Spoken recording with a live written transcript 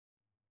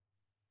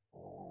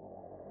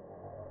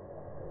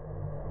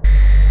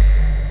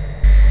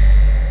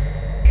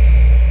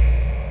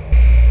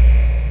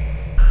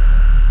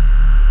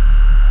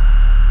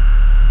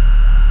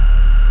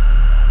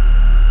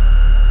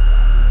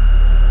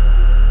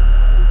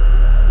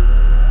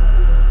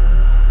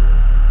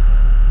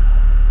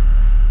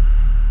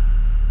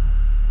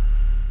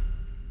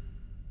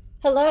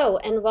Hello,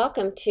 and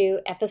welcome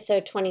to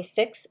episode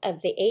 26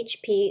 of the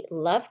HP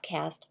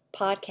Lovecast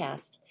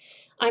podcast.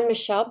 I'm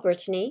Michelle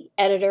Brittany,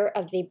 editor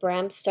of the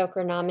Bram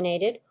Stoker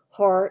nominated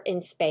Horror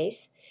in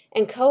Space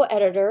and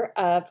co-editor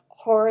of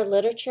Horror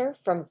Literature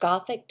from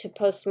Gothic to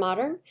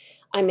Postmodern.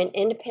 I'm an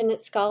independent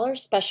scholar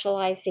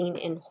specializing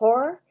in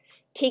horror,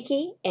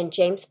 tiki, and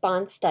James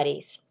Bond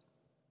studies.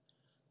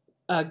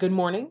 Good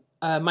morning.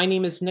 My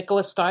name is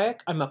Nicholas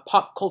Dyack. I'm a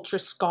pop culture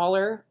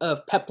scholar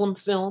of peplum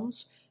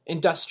films,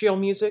 industrial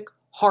music,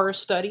 horror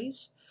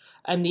studies.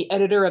 I'm the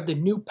editor of the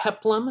New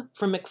Peplum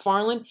from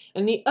McFarlane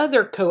and the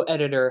other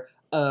co-editor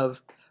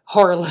of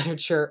horror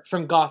literature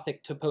from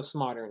Gothic to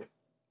Postmodern.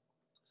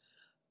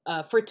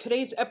 For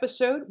today's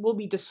episode, we'll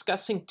be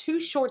discussing two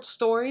short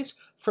stories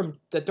from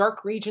the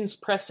Dark Regions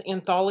Press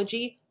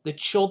anthology, The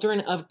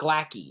Children of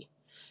Glaaki,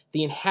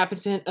 The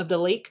Inhabitant of the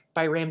Lake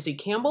by Ramsey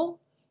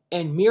Campbell,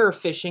 and Mirror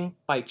Fishing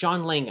by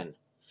John Langan.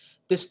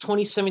 This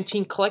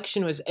 2017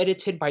 collection was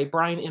edited by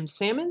Brian M.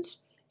 Sammons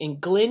and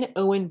Glenn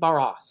Owen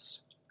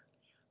Barros.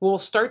 We'll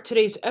start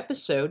today's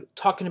episode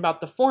talking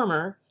about the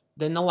former,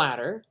 then the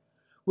latter.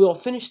 We'll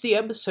finish the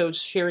episode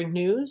sharing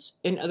news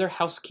and other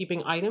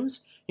housekeeping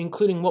items,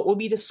 including what we'll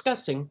be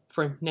discussing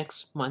for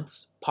next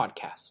month's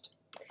podcast.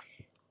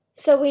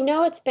 So we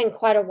know it's been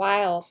quite a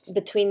while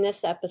between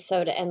this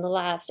episode and the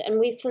last, and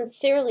we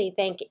sincerely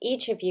thank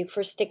each of you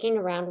for sticking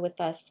around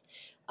with us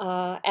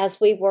as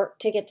we work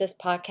to get this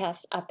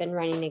podcast up and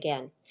running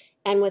again.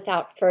 And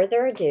without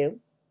further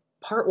ado,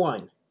 Part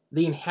 1,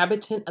 The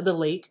Inhabitant of the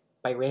Lake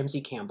by Ramsey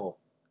Campbell.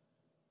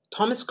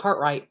 Thomas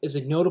Cartwright is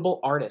a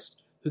notable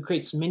artist who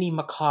creates many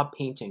macabre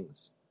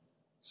paintings.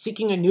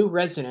 Seeking a new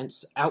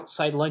residence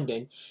outside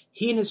London,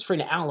 he and his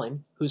friend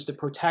Alan, who's the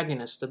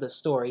protagonist of the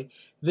story,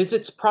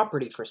 visits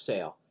property for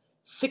sale.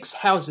 6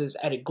 houses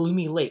at a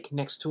gloomy lake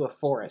next to a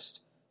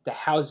forest. The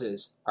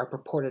houses are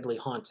purportedly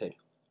haunted.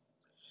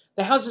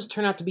 The houses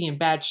turn out to be in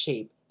bad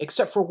shape,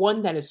 except for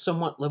one that is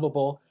somewhat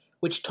livable,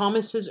 which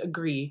Thomases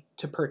agree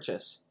to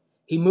purchase.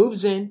 He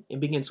moves in and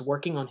begins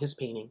working on his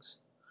paintings.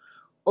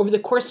 Over the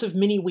course of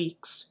many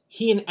weeks,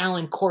 he and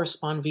Alan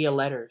correspond via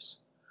letters.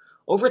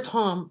 Over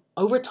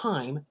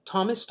time,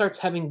 Thomas starts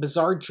having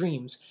bizarre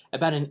dreams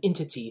about an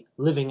entity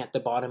living at the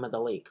bottom of the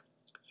lake.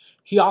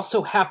 He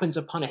also happens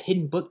upon a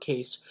hidden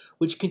bookcase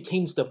which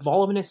contains the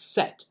voluminous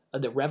set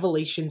of the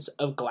Revelations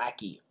of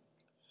Glaaki.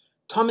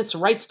 Thomas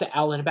writes to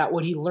Alan about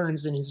what he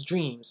learns in his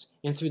dreams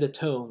and through the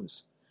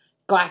tomes.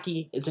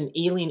 Glaaki is an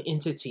alien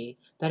entity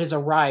that has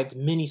arrived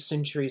many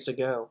centuries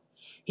ago.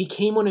 He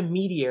came on a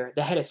meteor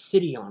that had a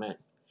city on it,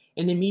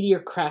 and the meteor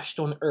crashed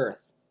on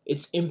Earth,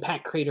 its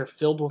impact crater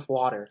filled with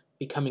water,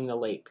 becoming the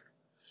lake.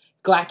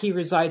 Glaaki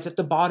resides at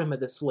the bottom of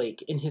this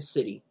lake in his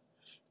city.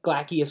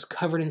 Glaaki is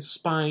covered in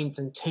spines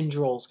and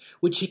tendrils,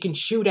 which he can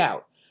shoot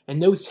out,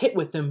 and those hit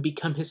with them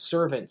become his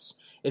servants,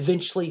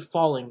 eventually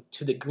falling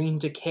to the green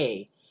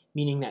decay,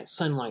 meaning that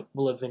sunlight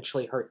will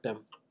eventually hurt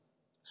them.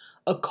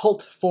 A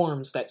cult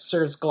forms that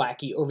serves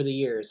Glaaki over the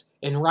years,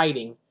 in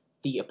writing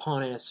the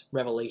eponymous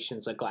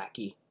Revelations of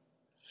Glaaki.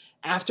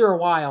 After a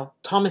while,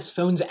 Thomas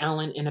phones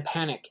Alan in a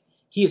panic.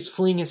 He is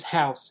fleeing his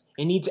house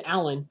and needs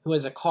Alan, who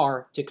has a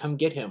car, to come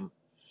get him.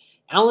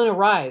 Alan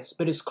arrives,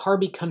 but his car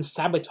becomes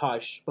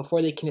sabotaged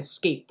before they can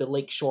escape the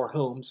lakeshore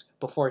homes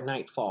before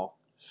nightfall.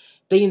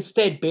 They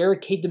instead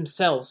barricade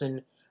themselves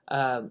in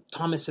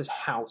Thomas's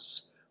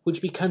house,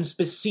 which becomes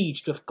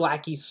besieged with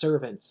Glaaki's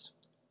servants.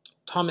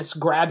 Thomas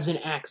grabs an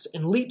axe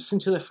and leaps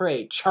into the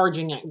fray,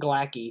 charging at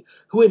Glaaki,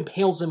 who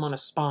impales him on a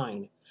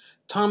spine.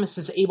 Thomas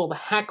is able to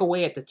hack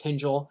away at the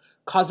tendril,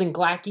 causing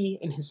Glaaki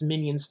and his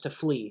minions to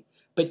flee,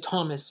 but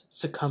Thomas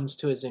succumbs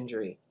to his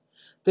injury.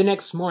 The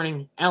next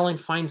morning, Alan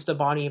finds the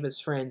body of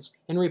his friends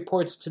and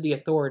reports to the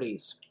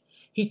authorities.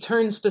 He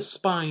turns the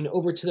spine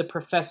over to the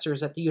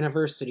professors at the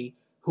university,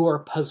 who are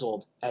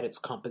puzzled at its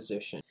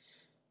composition.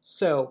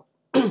 So,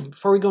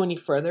 before we go any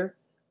further,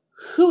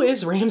 who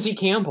is Ramsey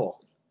Campbell?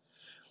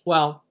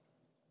 Well,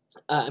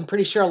 I'm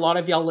pretty sure a lot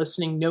of y'all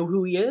listening know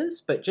who he is,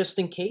 but just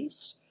in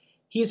case,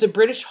 he is a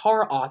British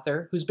horror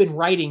author who's been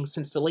writing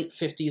since the late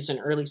 50s and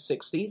early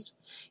 60s.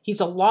 He's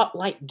a lot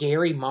like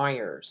Gary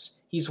Myers.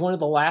 He's one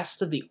of the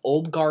last of the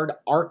old guard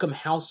Arkham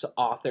House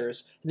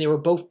authors, and they were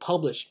both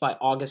published by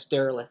August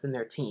Derleth in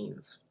their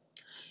teens.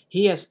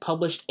 He has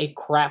published a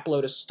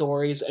crapload of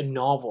stories and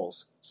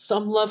novels,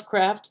 some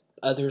Lovecraft,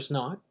 others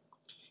not.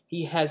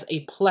 He has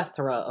a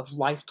plethora of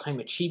Lifetime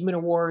Achievement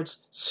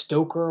Awards,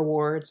 Stoker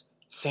Awards,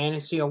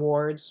 Fantasy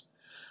Awards.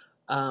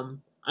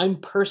 I'm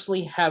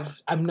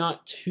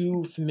not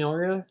too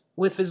familiar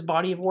with his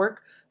body of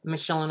work.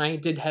 Michelle and I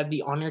did have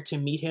the honor to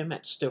meet him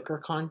at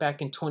StokerCon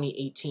back in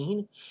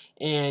 2018,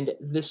 and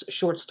this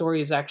short story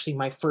is actually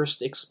my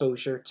first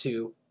exposure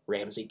to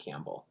Ramsey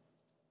Campbell.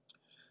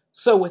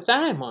 So with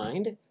that in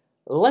mind,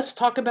 let's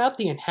talk about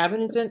The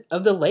Inhabitant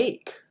of the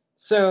Lake.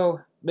 So,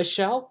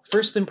 Michelle,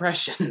 first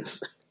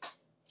impressions.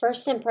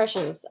 First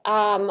impressions.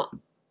 Well,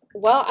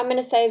 I'm going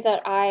to say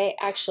that I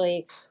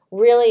actually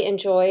really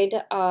enjoyed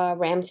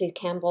Ramsey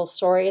Campbell's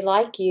story.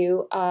 Like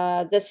you,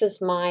 this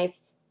is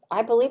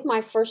I believe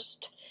my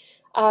first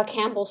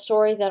Campbell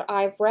story that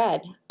I've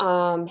read.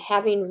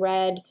 Having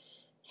read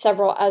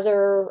several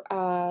other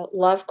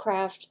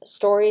Lovecraft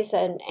stories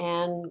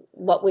and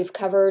what we've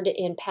covered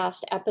in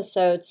past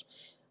episodes,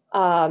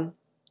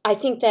 I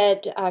think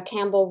that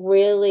Campbell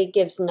really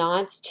gives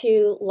nods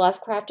to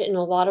Lovecraft in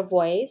a lot of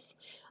ways,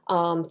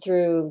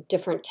 through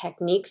different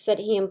techniques that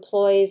he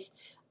employs,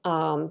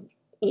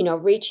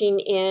 reaching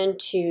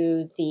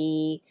into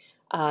the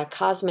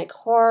cosmic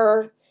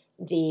horror,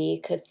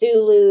 the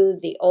Cthulhu,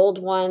 the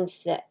old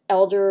ones, the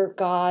elder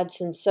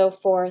gods, and so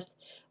forth.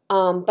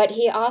 But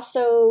he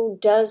also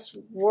does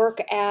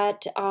work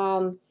at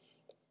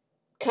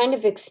kind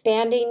of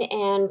expanding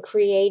and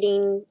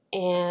creating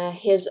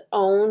his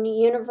own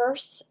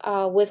universe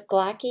with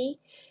Glaaki.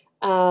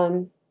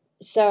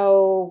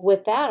 So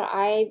with that,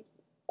 I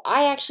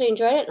actually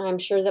enjoyed it, and I'm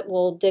sure that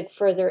we'll dig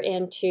further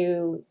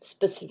into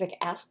specific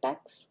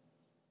aspects.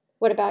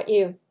 What about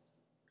you?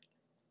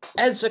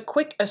 As a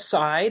quick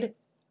aside,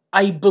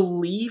 I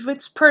believe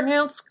it's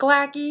pronounced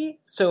Glaaki,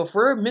 so if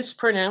we're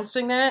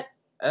mispronouncing that,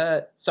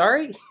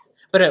 sorry,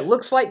 but it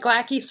looks like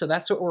Glaaki, so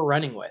that's what we're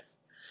running with.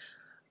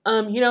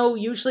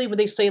 Usually when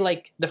they say,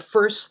 like, the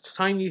first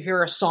time you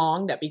hear a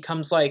song that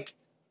becomes, like,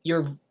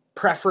 your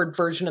preferred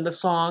version of the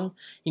song,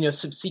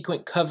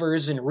 subsequent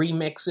covers and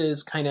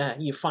remixes kind of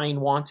you find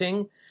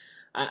wanting.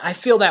 I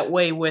feel that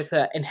way with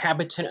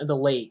Inhabitant of the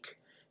Lake.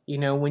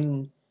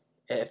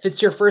 If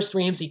it's your first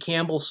Ramsey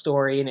Campbell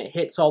story and it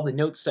hits all the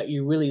notes that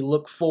you really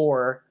look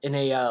for in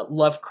a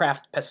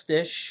Lovecraft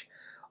pastiche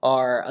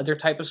or other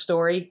type of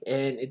story,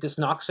 and it just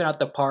knocks it out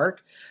the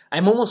park,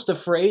 I'm almost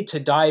afraid to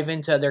dive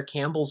into other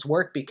Campbell's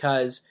work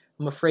because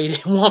I'm afraid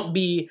it won't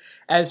be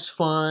as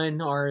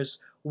fun or as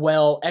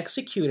well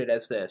executed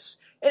as this.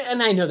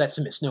 And I know that's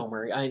a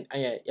misnomer.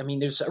 I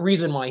mean, there's a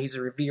reason why he's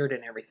revered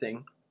and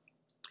everything.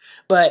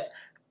 But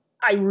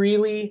I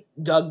really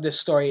dug this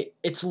story.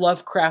 It's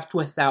Lovecraft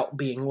without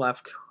being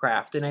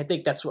Lovecraft, and I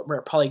think that's what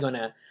we're probably going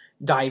to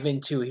dive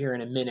into here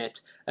in a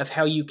minute, of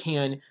how you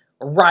can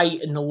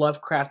write in the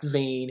Lovecraft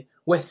vein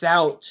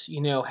without,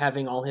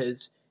 having all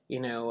his,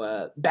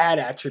 bad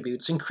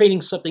attributes, and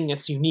creating something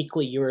that's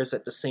uniquely yours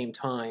at the same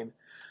time.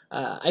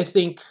 I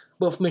think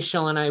both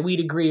Michelle and I, we'd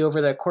agree over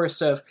the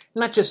course of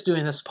not just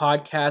doing this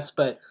podcast,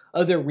 but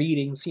other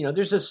readings.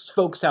 There's just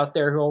folks out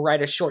there who will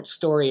write a short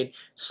story and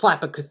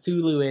slap a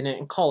Cthulhu in it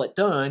and call it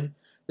done.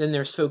 Then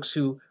there's folks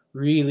who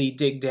really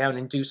dig down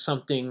and do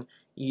something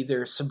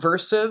either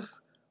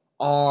subversive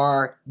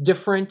or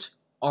different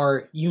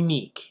or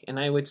unique. And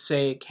I would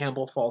say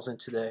Campbell falls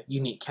into the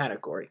unique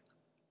category.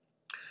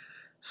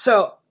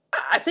 So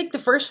I think the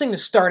first thing to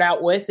start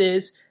out with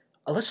is,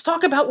 let's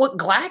talk about what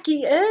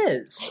Glaaki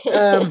is.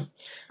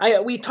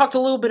 We talked a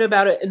little bit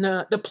about it in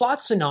the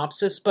plot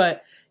synopsis,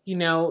 but,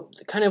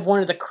 kind of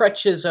one of the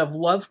crutches of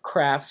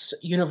Lovecraft's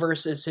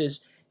universe is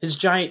his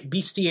giant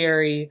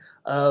bestiary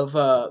of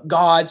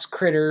gods,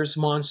 critters,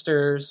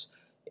 monsters,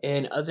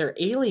 and other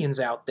aliens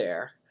out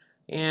there.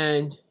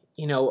 And,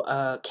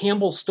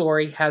 Campbell's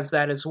story has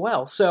that as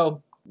well.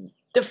 So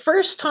the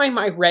first time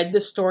I read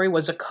this story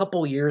was a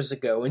couple years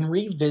ago, and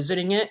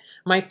revisiting it,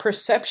 my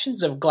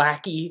perceptions of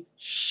Glaaki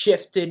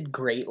shifted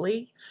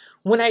greatly.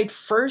 When I'd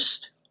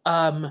first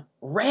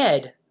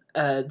read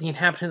The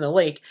Inhabitant of the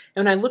Lake,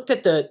 and I looked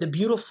at the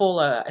beautiful,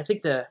 I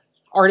think the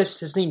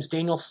artist, his name's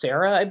Daniel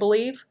Serra, I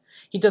believe.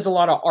 He does a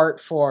lot of art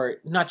for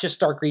not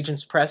just Dark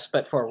Regions Press,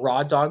 but for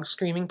Raw Dog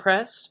Streaming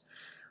Press.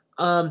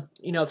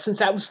 Since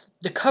that was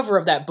the cover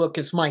of that book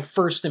is my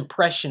first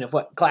impression of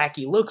what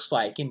Glaaki looks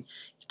like, and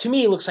to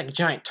me, it looks like a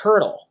giant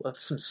turtle with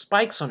some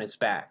spikes on its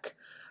back.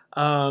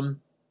 And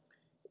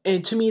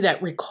to me,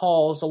 that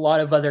recalls a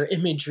lot of other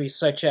imagery,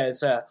 such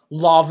as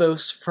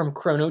Lavos from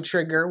Chrono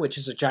Trigger, which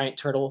is a giant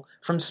turtle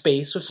from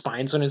space with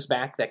spines on his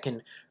back that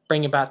can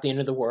bring about the end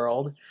of the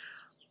world.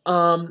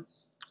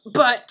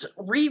 But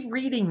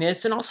rereading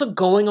this and also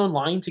going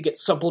online to get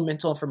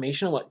supplemental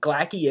information on what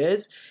Glaaki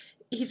is,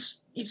 he's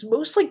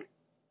mostly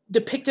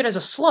depicted as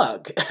a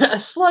slug, a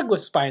slug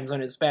with spines on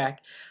his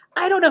back.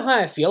 I don't know how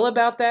I feel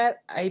about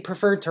that. I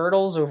prefer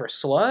turtles over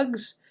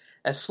slugs.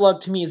 A slug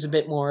to me is a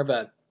bit more of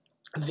a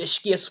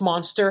viscous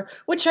monster,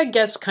 which I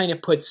guess kind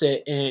of puts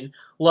it in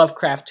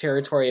Lovecraft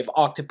territory of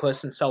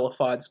octopus and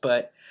cephalopods,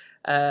 but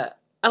I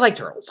like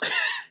turtles.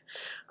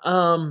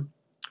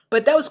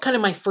 But that was kind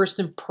of my first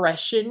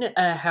impression,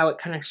 how it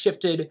kind of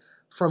shifted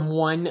from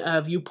one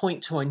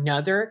viewpoint to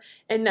another,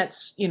 and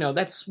that's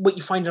what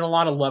you find in a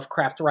lot of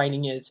Lovecraft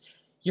writing is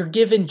you're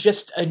given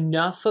just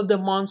enough of the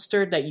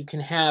monster that you can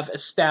have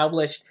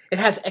established. It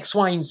has X,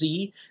 Y, and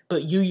Z,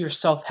 but you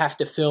yourself have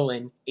to fill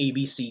in A,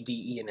 B, C,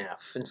 D, E, and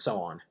F, and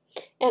so on.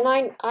 And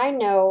I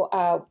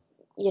know,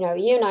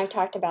 you and I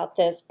talked about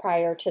this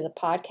prior to the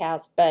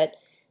podcast, but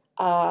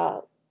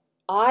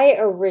I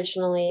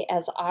originally,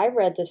 as I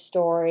read the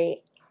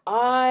story,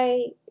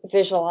 I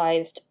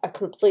visualized a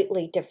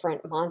completely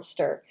different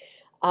monster.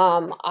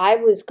 I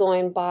was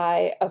going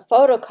by a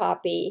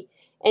photocopy,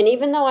 and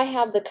even though I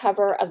have the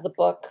cover of the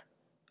book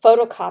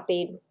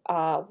photocopied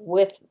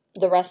with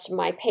the rest of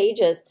my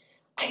pages,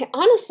 I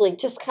honestly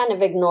just kind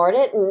of ignored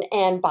it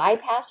and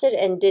bypassed it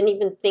and didn't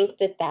even think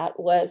that that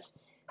was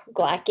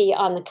Glacky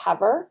on the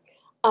cover.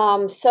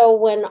 So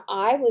when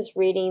I was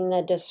reading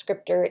the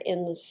descriptor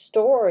in the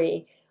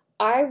story,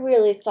 I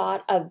really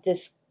thought of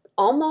this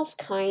almost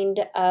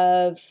kind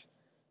of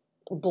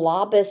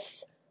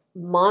blobous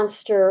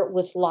monster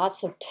with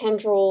lots of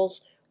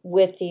tendrils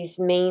with these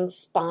main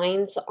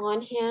spines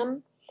on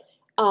him.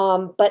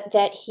 But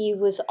that he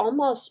was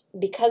almost,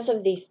 because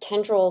of these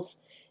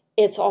tendrils,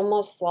 it's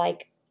almost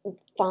like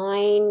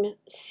fine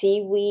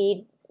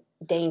seaweed,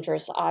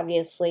 dangerous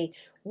obviously,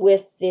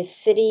 with the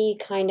city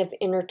kind of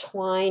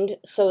intertwined.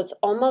 So it's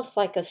almost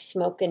like a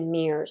smoke and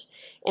mirrors.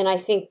 And I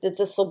think that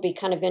this will be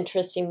kind of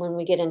interesting when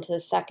we get into the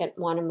second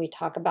one and we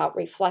talk about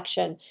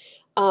reflection.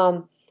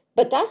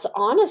 But that's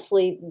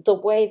honestly the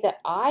way that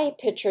I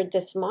pictured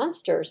this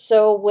monster.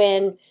 So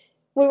when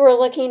we were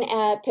looking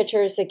at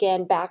pictures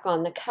again back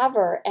on the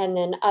cover and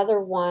then other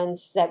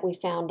ones that we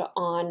found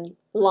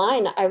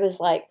online, I was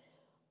like,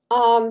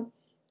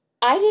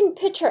 I didn't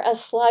picture a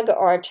slug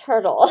or a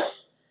turtle.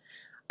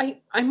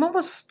 I'm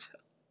almost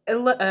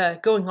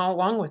going all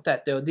along with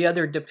that, though. The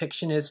other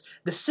depiction is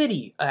the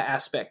city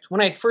aspect.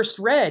 When I first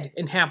read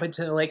Inhabitant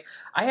of the Lake,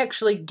 I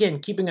actually, again,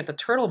 keeping at the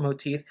turtle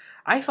motif,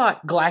 I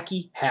thought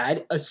Glacky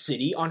had a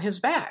city on his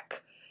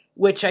back,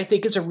 which I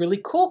think is a really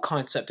cool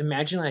concept.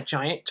 Imagine a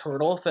giant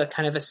turtle with a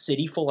kind of a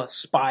city full of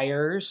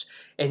spires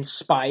and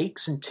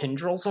spikes and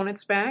tendrils on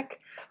its back.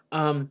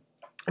 It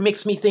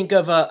makes me think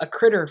of a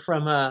critter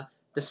from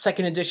the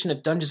second edition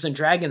of Dungeons and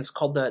Dragons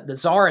called the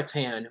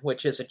Zaratan,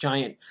 which is a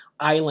giant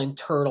island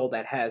turtle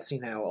that has,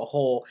 a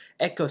whole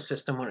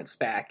ecosystem on its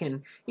back.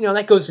 And,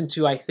 that goes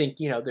into, I think,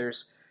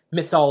 there's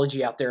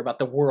mythology out there about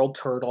the world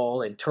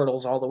turtle and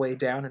turtles all the way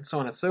down and so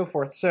on and so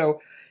forth. So,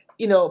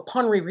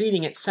 upon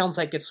rereading, it sounds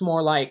like it's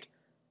more like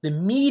the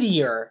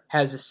meteor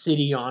has a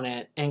city on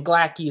it, and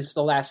Glacky is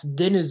the last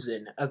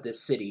denizen of the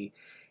city.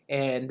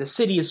 And the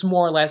city is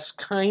more or less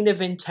kind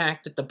of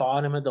intact at the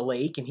bottom of the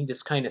lake, and he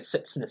just kind of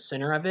sits in the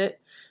center of it.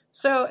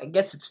 So I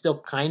guess it's still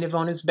kind of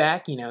on his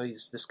back,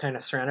 he's just kind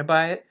of surrounded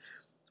by it.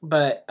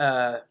 But,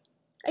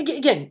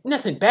 again,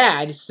 nothing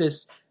bad. It's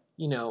just,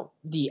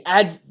 the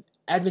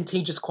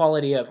advantageous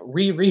quality of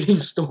rereading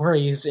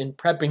stories and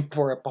prepping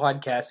for a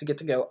podcast to get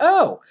to go,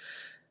 oh,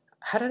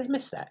 how did I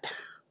miss that?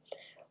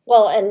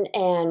 Well,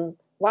 and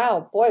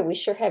wow, boy, we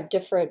sure have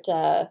different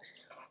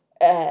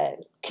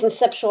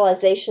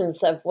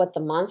conceptualizations of what the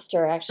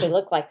monster actually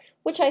looked like,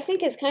 which I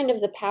think is kind of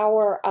the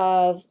power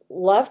of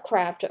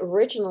Lovecraft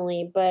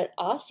originally, but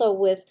also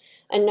with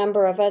a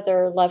number of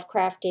other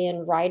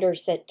Lovecraftian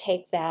writers that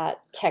take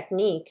that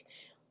technique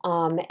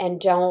and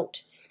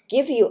don't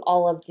give you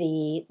all of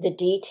the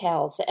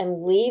details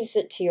and leaves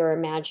it to your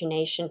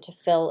imagination to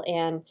fill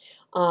in.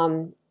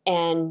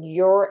 And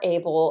you're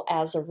able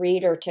as a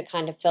reader to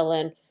kind of fill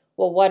in,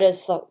 well,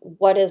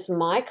 what is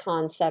my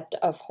concept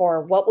of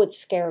horror? What would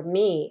scare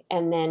me?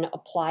 And then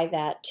apply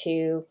that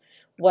to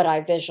what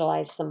I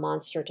visualize the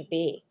monster to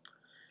be.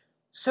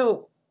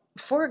 So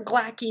for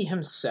Glacky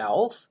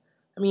himself,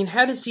 I mean,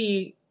 how does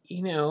he,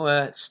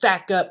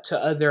 stack up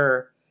to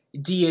other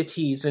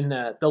deities in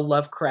the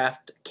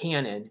Lovecraft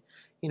canon?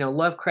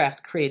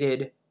 Lovecraft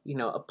created,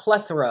 a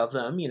plethora of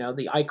them,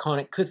 the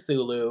iconic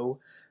Cthulhu,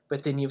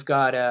 but then you've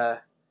got,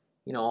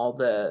 all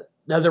the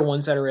other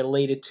ones that are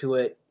related to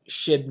it,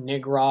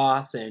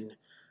 Shib-Niggurath and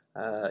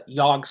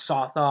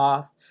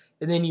Yog-Sothoth.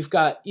 And then you've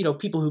got,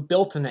 people who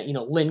built on it.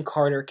 Lynn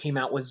Carter came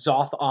out with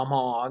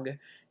Zoth-Amog,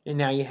 and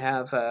now you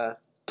have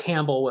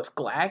Campbell with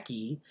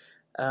Glacky.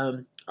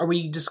 Are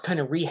we just kind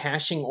of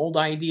rehashing old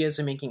ideas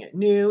and making it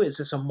new? Is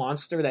this a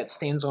monster that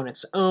stands on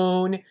its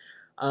own?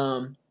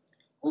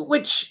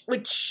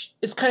 Which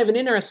is kind of an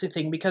interesting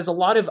thing, because a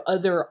lot of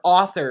other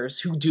authors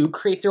who do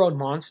create their own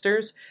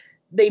monsters,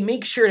 they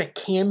make sure to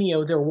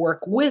cameo their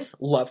work with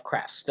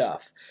Lovecraft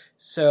stuff.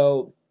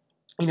 So,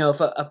 if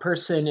a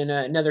person in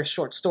another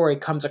short story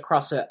comes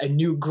across a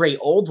new great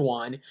old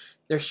one,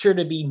 there's sure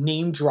to be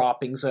name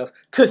droppings of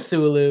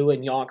Cthulhu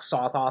and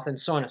Yog-Sothoth and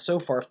so on and so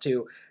forth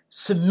to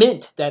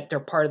cement that they're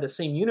part of the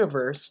same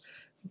universe.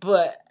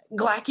 But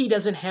Glacky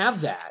doesn't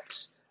have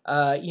that.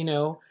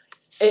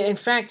 In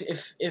fact,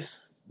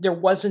 if there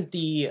wasn't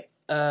the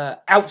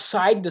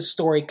outside the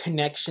story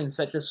connections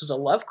that this was a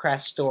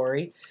Lovecraft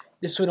story,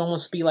 this would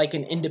almost be like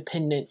an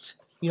independent,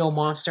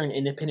 monster, an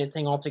independent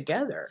thing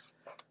altogether.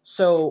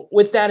 So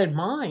with that in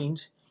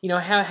mind,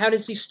 how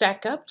does he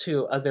stack up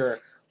to other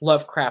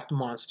Lovecraft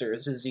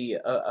monsters? Is he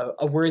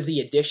a worthy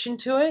addition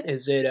to it?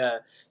 Is it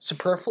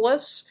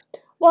superfluous?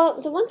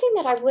 Well, the one thing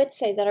that I would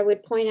say that I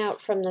would point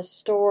out from the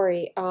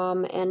story,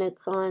 and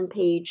it's on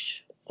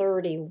page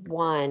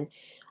 31,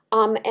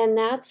 and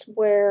that's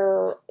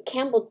where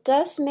Campbell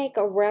does make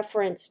a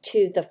reference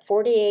to the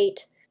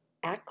 48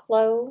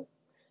 Aklo,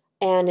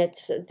 and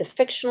it's the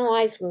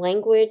fictionalized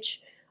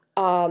language,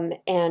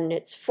 and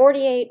it's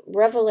 48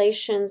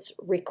 revelations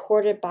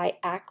recorded by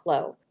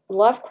Aklo.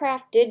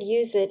 Lovecraft did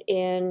use it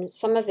in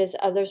some of his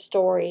other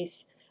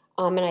stories,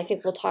 And I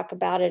think we'll talk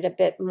about it a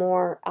bit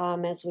more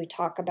as we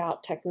talk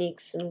about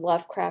techniques and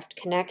Lovecraft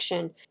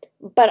connection.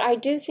 But I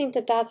do think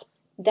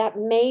that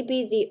may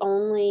be the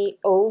only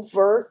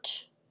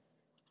overt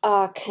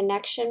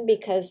connection,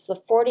 because the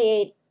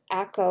 48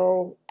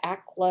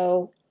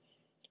 ACLO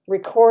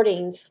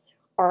recordings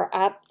are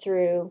up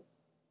through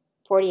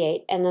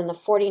 48, and then the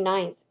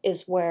 49th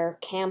is where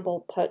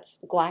Campbell puts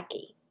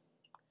Glaaki.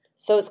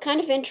 So it's kind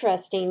of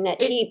interesting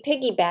that he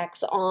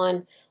piggybacks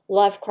on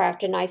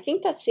Lovecraft, and I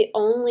think that's the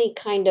only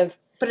kind of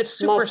But it's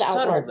super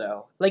subtle,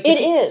 though. Like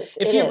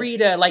If you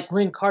read like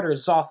Lynn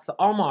Carter's Zoth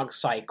Almog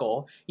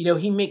cycle,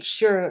 he makes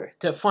sure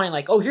to find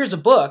like, oh, here's a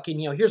book,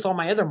 and here's all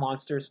my other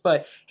monsters.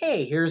 But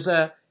hey, here's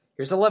a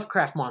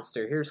Lovecraft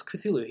monster. Here's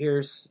Cthulhu.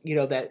 Here's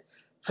that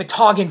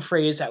Fhtagn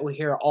phrase that we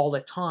hear all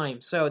the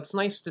time. So it's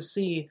nice to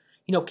see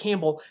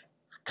Campbell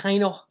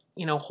kind of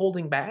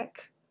holding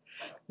back.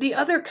 The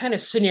other kind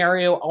of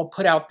scenario I'll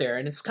put out there,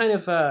 and it's kind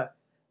of a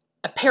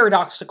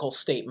paradoxical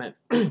statement,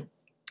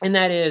 and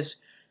that is,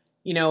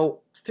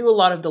 through a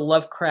lot of the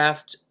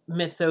Lovecraft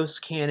mythos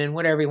canon,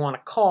 whatever you want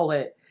to call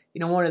it,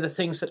 one of the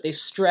things that they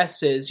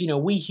stress is,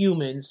 we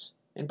humans,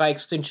 and by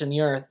extension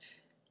the Earth,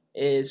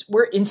 is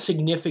we're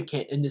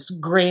insignificant in this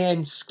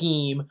grand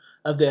scheme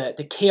of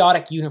the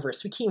chaotic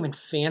universe. We can't even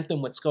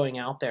fathom what's going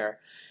out there.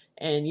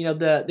 And,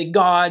 the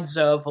gods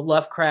of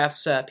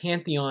Lovecraft's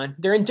pantheon,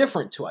 they're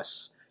indifferent to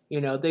us.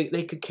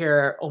 They could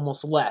care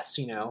almost less,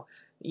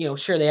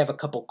 sure, they have a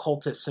couple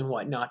cultists and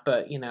whatnot,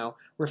 but,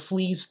 we're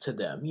fleas to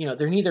them.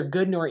 They're neither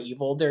good nor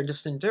evil. They're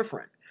just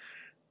indifferent.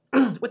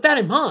 With that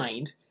in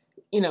mind,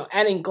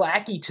 adding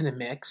Glaaki to the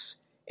mix,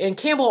 and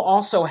Campbell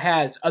also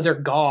has other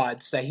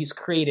gods that he's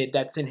created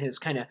that's in his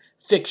kind of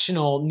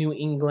fictional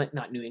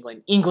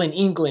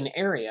England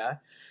area.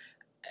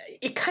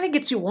 It kind of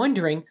gets you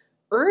wondering,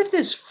 Earth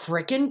is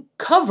frickin'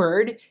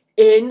 covered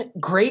in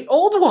great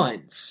old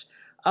ones.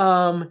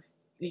 From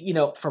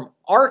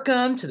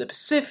Arkham to the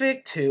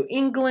Pacific to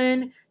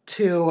England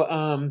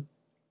to,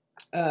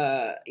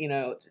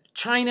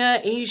 China,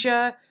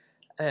 Asia,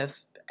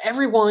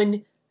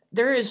 everyone.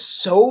 There is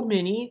so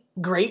many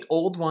great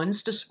old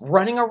ones just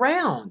running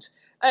around.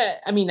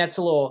 That's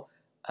a little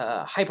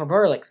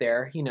hyperbolic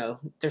there.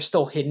 They're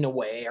still hidden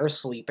away or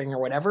sleeping or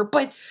whatever.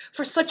 But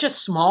for such a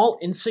small,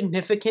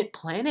 insignificant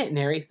planet and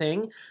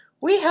everything,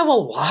 we have a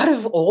lot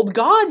of old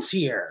gods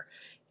here.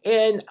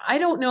 And I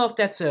don't know if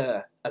that's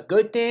a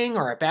good thing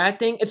or a bad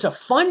thing. It's a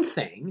fun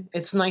thing.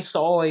 It's nice to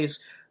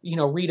always,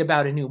 read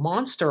about a new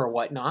monster or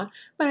whatnot.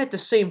 But at the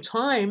same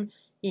time,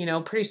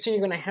 pretty soon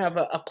you're going to have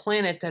a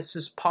planet that's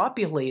just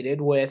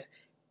populated with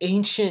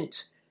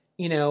ancient,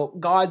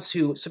 gods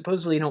who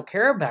supposedly don't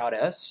care about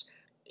us,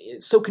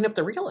 soaking up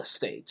the real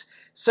estate.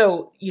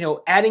 So,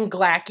 adding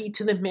Glaaki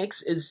to the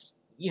mix is,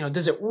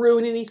 does it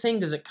ruin anything?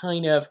 Does it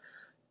kind of,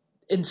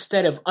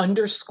 instead of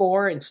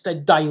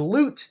instead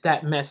dilute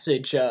that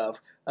message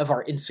of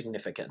our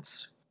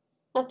insignificance?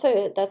 That's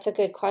a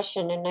good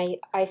question, and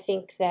I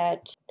think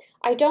that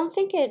I don't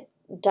think it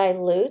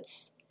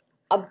dilutes,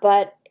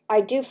 but I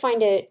do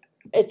find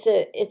it's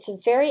a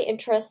very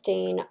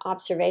interesting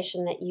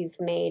observation that you've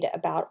made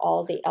about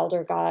all the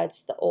elder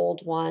gods, the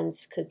old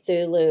ones,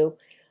 Cthulhu.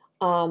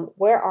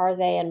 Where are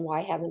they, and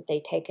why haven't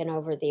they taken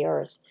over the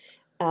Earth?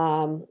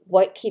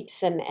 What keeps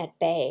them at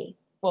bay?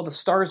 Well, the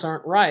stars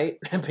aren't right,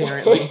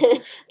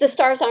 apparently. The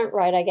stars aren't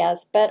right, I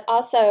guess. But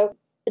also,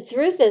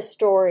 through this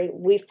story,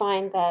 we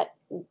find that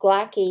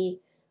Glaaki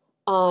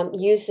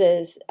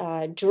uses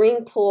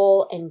dream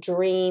pool and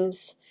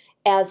dreams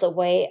as a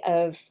way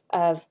of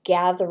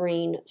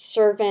gathering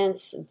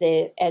servants,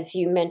 as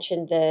you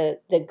mentioned,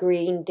 the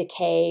green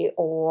decay,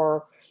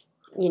 or,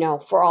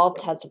 for all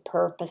intents and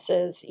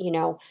purposes,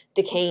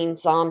 decaying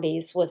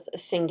zombies with a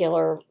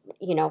singular,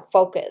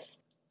 focus.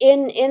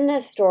 In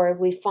this story,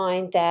 we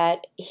find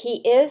that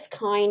he is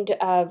kind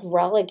of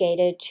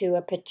relegated to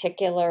a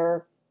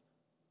particular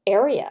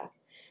area.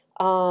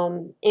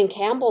 In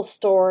Campbell's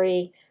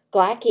story,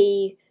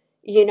 Glaaki,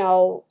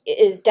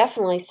 is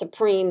definitely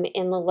supreme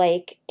in the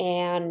lake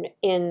and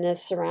in the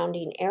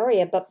surrounding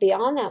area. But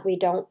beyond that, we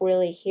don't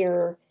really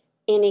hear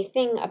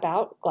anything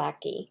about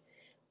Glaaki.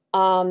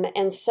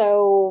 And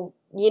so,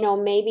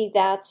 maybe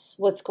that's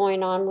what's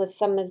going on with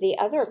some of the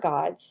other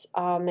gods.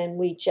 And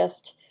we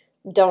just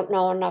don't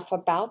know enough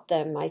about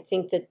them. I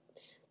think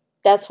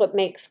that's what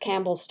makes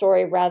Campbell's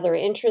story rather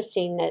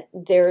interesting, that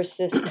there's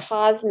this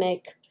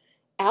cosmic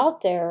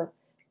out there,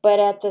 but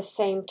at the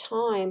same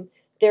time,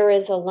 there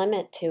is a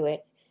limit to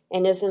it.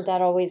 And isn't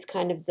that always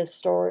kind of the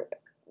story,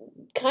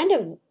 kind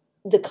of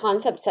the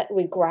concepts that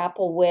we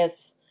grapple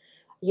with,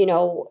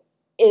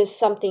 is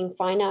something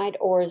finite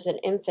or is it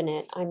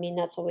infinite? I mean,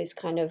 that's always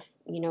kind of,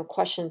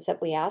 questions that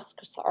we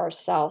ask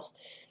ourselves.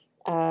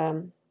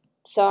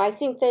 So I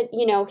think that,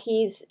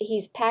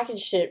 he's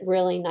packaged it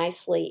really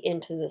nicely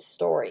into the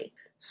story.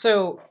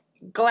 So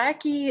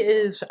Glaaki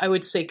is, I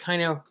would say,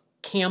 kind of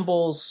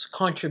Campbell's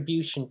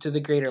contribution to the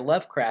greater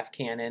Lovecraft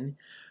canon,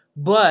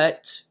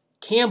 but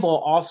Campbell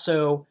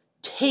also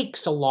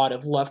takes a lot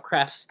of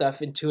Lovecraft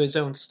stuff into his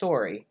own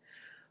story.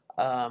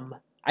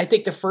 I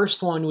think the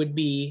first one would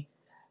be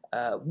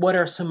what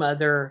are some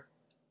other,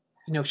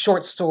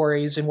 short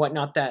stories and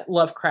whatnot that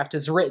Lovecraft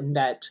has written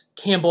that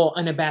Campbell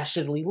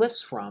unabashedly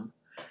lifts from.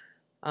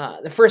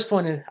 The first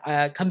one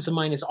comes to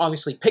mind is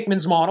obviously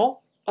Pickman's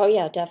Model. Oh,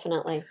 yeah,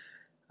 definitely.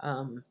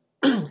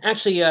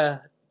 Actually,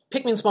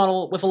 Pickman's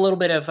Model with a little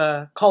bit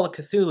of Call of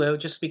Cthulhu,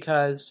 just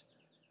because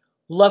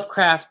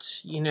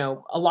Lovecraft,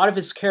 a lot of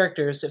his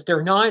characters, if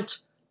they're not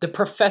the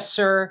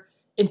professor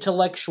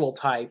intellectual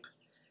type,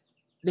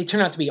 they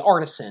turn out to be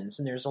artisans,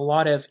 and there's a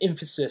lot of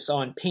emphasis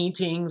on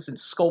paintings and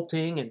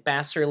sculpting and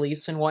bas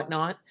reliefs and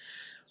whatnot.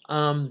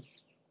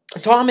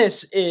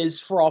 Thomas is,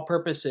 for all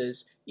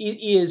purposes,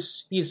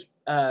 he's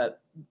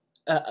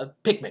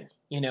Pickman.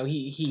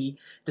 He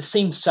the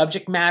same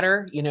subject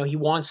matter. He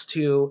wants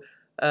to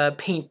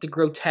paint the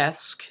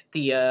grotesque,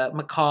 the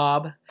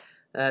macabre,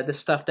 the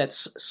stuff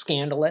that's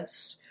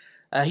scandalous.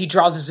 He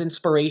draws his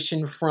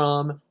inspiration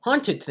from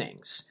haunted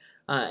things.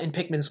 In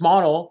Pickman's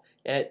Model,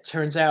 it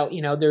turns out,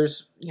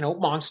 there's,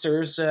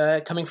 monsters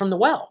coming from the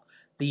well,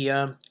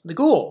 the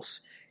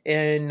ghouls.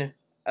 In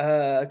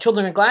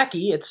Children of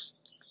Glaaki, it's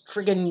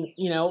friggin',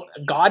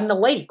 God in the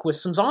lake with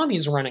some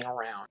zombies running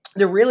around.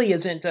 There really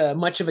isn't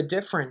much of a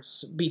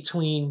difference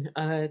between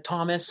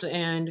Thomas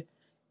and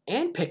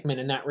Pickman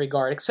in that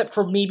regard, except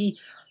for maybe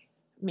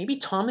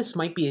Thomas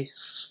might be,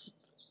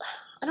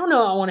 I don't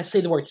know, I want to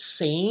say the word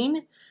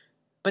sane,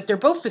 but they're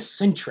both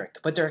eccentric,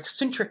 but they're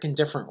eccentric in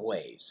different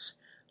ways.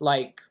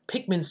 Like,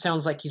 Pickman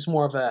sounds like he's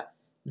more of a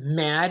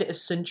mad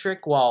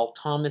eccentric, while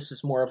Thomas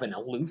is more of an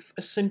aloof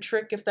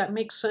eccentric, if that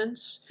makes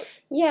sense.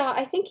 Yeah,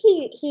 I think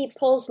he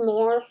pulls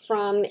more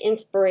from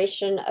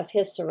inspiration of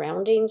his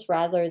surroundings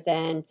rather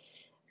than,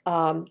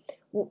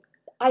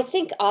 I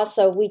think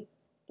also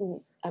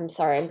I'm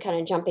sorry, I'm kind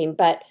of jumping,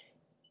 but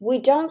we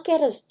don't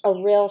get a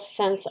real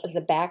sense of the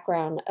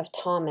background of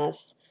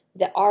Thomas,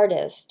 the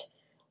artist,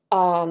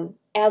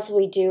 as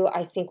we do,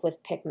 I think,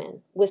 with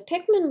Pickman. With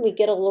Pickman, we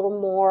get a little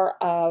more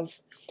of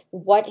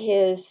what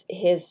his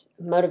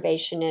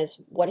motivation is,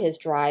 what his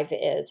drive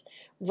is,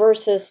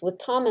 versus with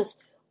Thomas,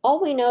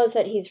 all we know is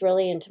that he's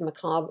really into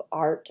macabre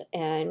art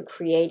and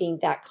creating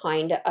that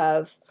kind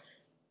of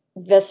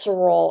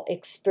visceral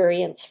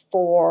experience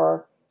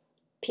for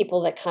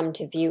people that come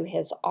to view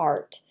his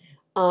art.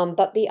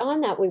 But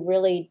beyond that, we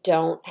really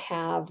don't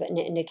have an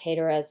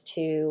indicator as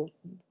to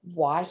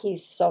why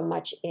he's so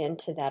much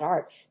into that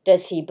art.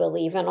 Does he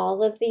believe in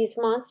all of these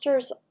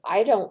monsters?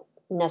 I don't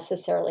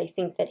necessarily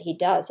think that he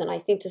does. And I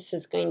think this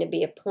is going to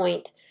be a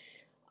point,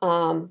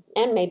 and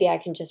maybe I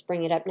can just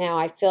bring it up now.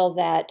 I feel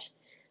that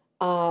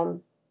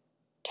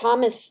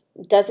Thomas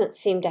doesn't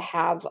seem to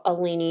have a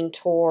leaning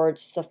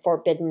towards the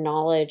forbidden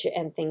knowledge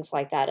and things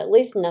like that, at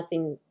least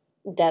nothing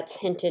that's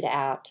hinted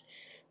at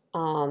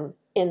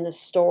in the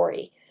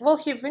story. Well,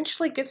 he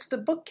eventually gets the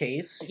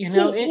bookcase,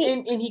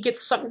 and he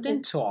gets sucked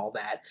into all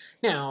that.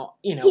 Now,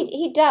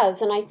 He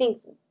does, and I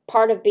think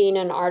part of being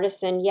an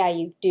artisan, yeah,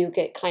 you do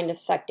get kind of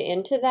sucked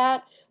into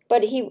that,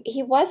 but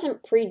he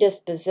wasn't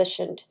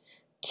predispositioned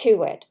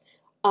to it.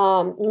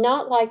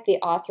 Not like the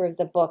author of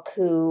the book,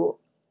 who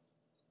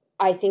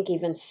I think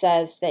even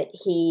says that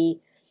he,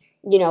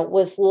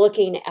 was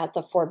looking at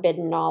the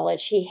forbidden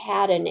knowledge. He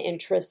had an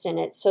interest in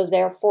it, so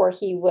therefore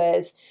he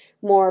was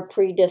more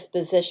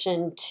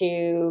predispositioned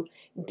to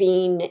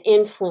being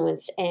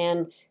influenced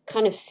and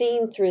kind of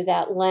seeing through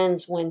that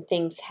lens when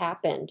things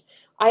happened.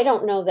 I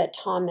don't know that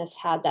Thomas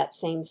had that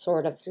same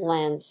sort of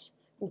lens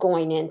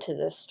going into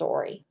this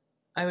story.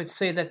 I would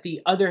say that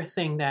the other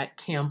thing that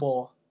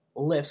Campbell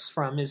lifts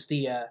from is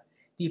the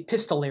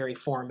epistolary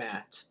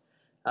format.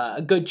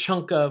 A good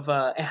chunk of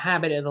A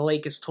Habit of the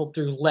Lake is told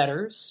through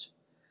letters,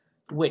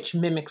 which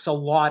mimics a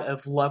lot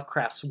of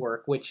Lovecraft's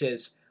work, which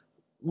is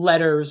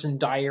letters and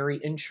diary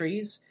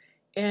entries.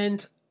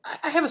 And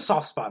I have a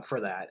soft spot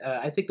for that.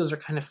 I think those are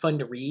kind of fun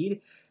to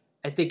read.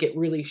 I think it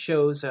really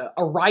shows a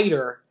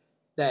writer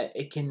that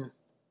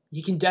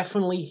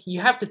you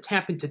have to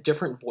tap into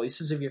different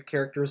voices of your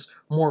characters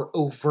more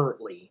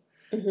overtly.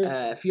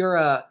 Mm-hmm. If you're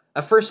a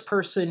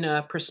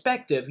first-person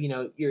perspective,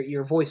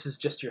 your voice is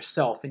just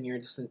yourself, and you're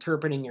just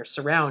interpreting your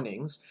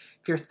surroundings.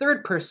 If you're a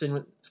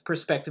third-person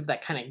perspective,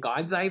 that kind of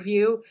God's eye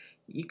view,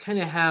 you kind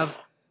of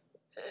have,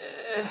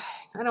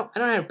 I don't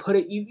know how to put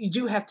it. You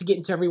do have to get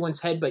into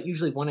everyone's head, but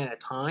usually one at a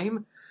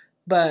time.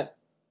 But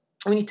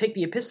when you take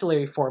the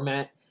epistolary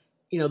format,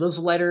 those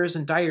letters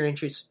and diary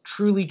entries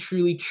truly,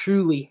 truly,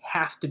 truly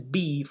have to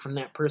be from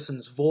that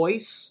person's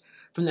voice,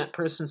 from that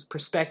person's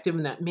perspective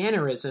and that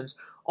mannerisms,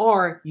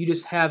 or you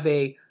just have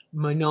a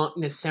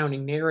monotonous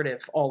sounding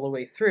narrative all the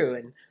way through.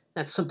 And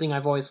that's something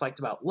I've always liked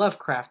about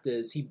Lovecraft,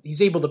 is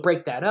he's able to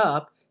break that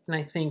up, and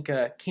I think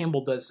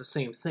Campbell does the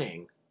same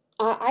thing.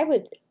 I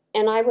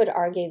would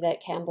argue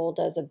that Campbell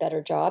does a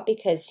better job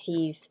because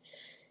he's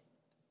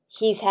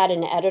had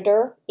an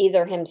editor,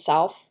 either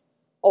himself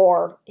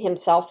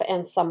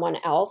and someone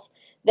else,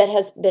 that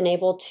has been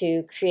able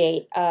to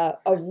create a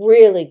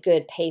really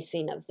good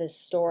pacing of this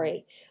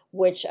story,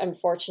 which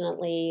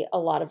unfortunately a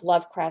lot of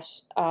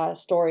Lovecraft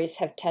stories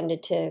have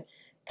tended to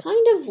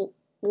kind of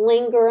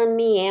linger and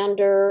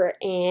meander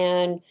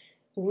and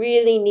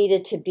really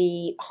needed to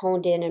be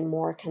honed in and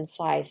more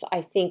concise.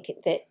 I think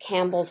that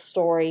Campbell's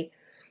story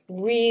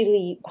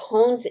really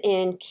hones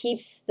in,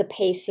 keeps the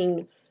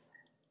pacing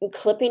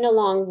clipping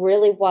along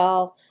really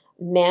well,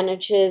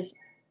 manages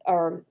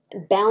or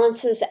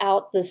balances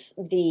out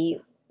the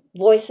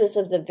voices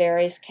of the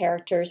various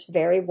characters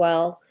very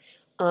well,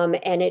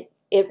 and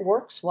it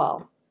works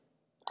well.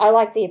 I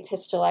like the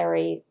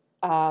epistolary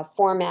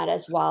format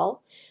as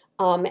well,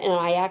 and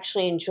I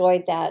actually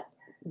enjoyed that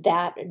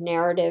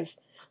narrative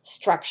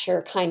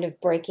structure, kind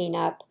of breaking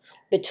up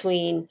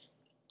between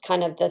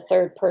kind of the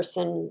third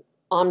person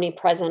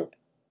omnipresent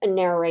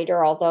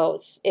narrator, although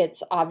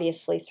it's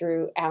obviously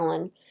through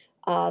Alan,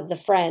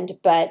 the friend,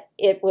 but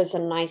it was a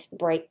nice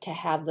break to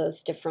have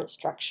those different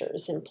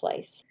structures in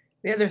place.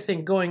 The other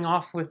thing going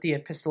off with the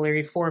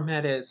epistolary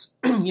format is,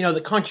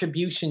 the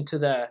contribution to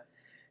the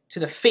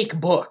fake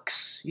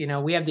books.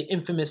 We have the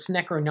infamous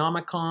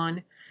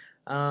Necronomicon.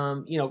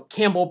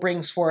 Campbell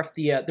brings forth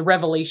the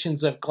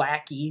Revelations of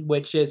Glaaki,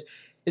 which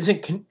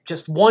isn't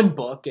just one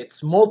book;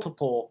 it's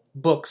multiple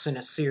books in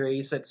a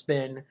series that's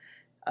been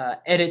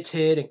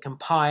edited and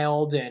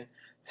compiled and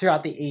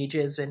throughout the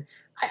ages. And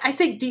I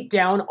think deep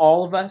down,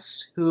 all of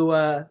us who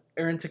are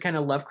into kind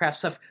of Lovecraft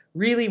stuff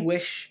really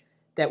wish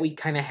that we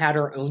kind of had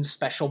our own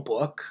special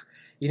book,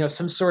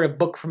 some sort of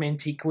book from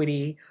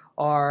antiquity,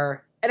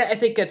 and I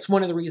think that's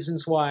one of the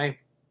reasons why,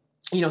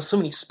 so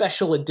many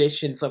special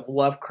editions of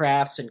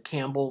Lovecraft's and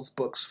Campbell's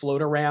books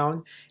float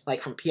around,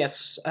 like from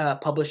PS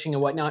Publishing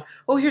and whatnot.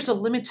 Oh, here's a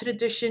limited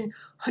edition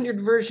 100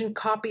 version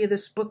copy of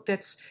this book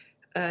that's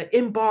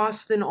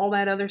embossed and all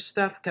that other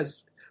stuff,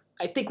 because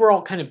I think we're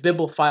all kind of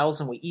bibliophiles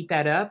and we eat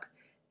that up,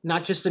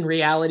 not just in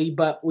reality,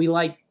 but we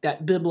like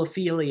that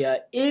bibliophilia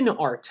in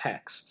our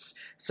texts.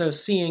 So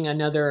seeing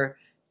another,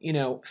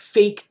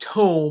 fake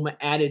tome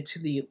added to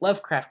the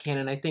Lovecraft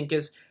canon, I think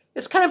is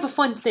kind of a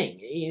fun thing.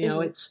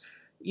 Mm-hmm. It's,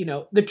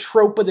 the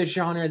trope of the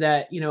genre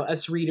that,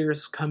 us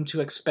readers come to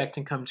expect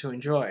and come to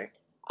enjoy.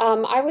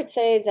 I would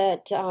say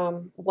that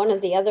one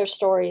of the other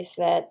stories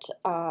that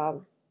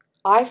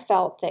I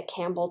felt that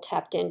Campbell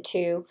tapped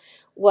into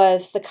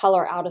was the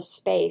color out of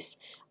space,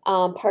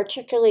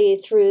 particularly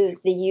through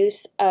the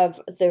use of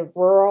the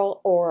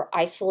rural or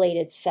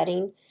isolated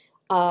setting.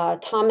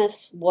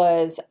 Thomas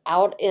was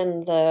out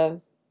in the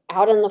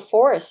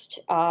forest,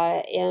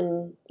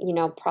 in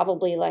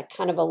probably like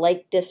kind of a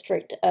lake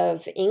district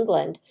of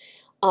England,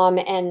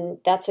 and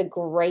that's a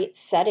great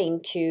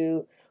setting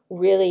to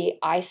really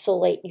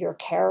isolate your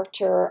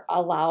character,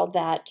 allow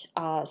that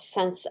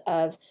sense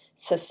of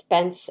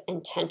suspense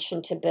and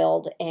tension to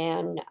build,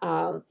 and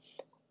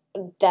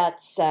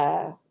that's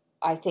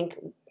I think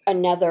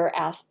another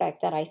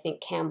aspect that I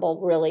think Campbell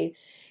really,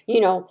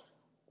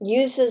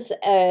 uses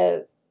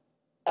a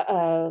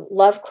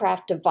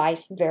Lovecraft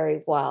device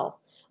very well.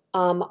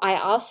 I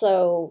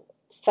also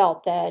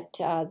felt that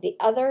the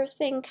other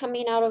thing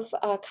coming out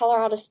of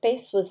Color Out of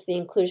Space was the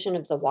inclusion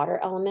of the water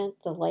element,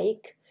 the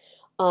lake,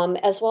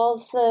 as well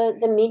as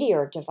the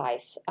meteor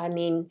device. I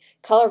mean,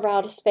 Color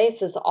Out of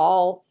Space is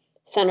all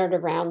centered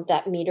around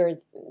that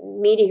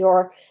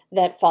meteor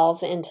that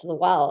falls into the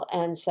well.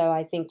 And so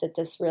I think that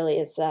this really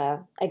is,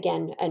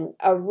 again,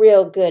 a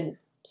real good,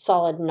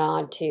 solid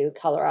nod to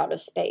Color Out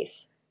of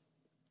Space.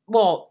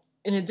 Well,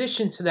 in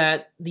addition to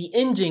that, the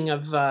ending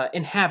of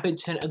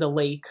Inhabitant of the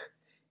Lake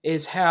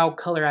is how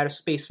Color Out of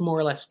Space more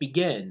or less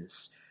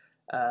begins.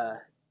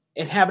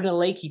 Inhabitant of the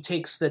Lake, he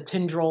takes the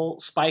tendril,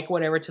 spike,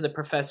 whatever, to the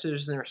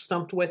professors, and they're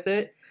stumped with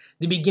it.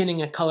 The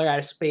beginning of Color Out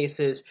of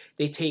Space is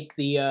they take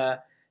the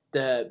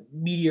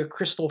meteor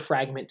crystal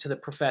fragment to the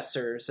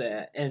professors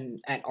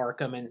and at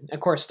Arkham, and of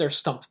course they're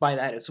stumped by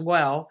that as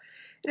well.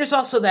 And there's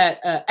also that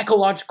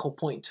ecological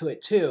point to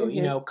it too.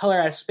 Mm-hmm.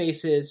 Color Out of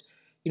Space is,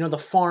 the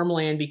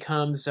farmland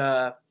becomes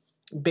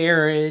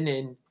barren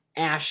and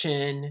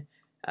ashen,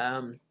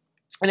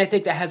 and I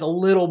think that has a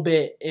little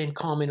bit in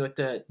common with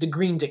the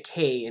green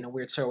decay in a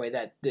weird sort of way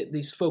that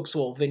these folks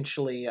will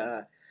eventually,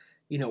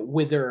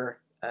 wither.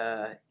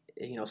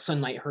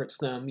 Sunlight hurts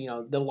them.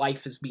 The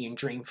life is being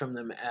drained from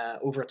them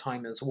over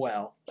time as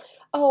well.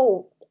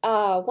 Oh,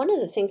 one of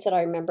the things that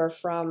I remember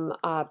from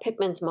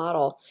Pickman's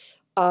model,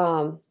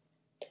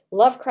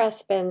 Lovecraft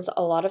spends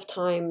a lot of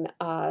time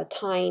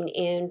tying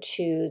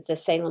into the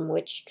Salem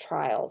witch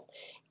trials,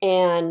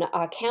 and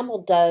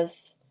Campbell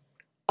does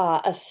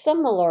a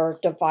similar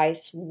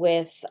device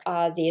with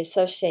the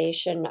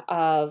association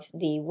of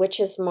the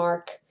witch's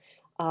mark,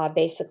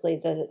 basically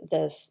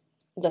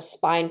the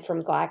spine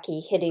from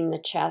Glaaki hitting the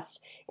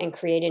chest and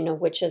creating a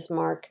witch's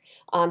mark.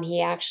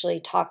 He actually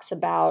talks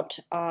about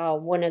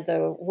one of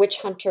the witch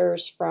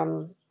hunters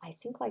from, I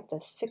think, like the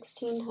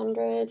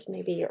 1600s,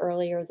 maybe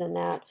earlier than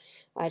that.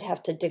 I'd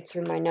have to dig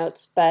through my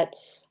notes, but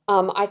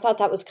I thought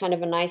that was kind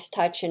of a nice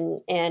touch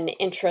and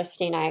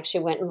interesting. I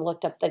actually went and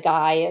looked up the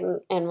guy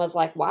and was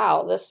like,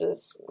 wow, this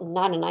is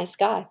not a nice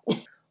guy.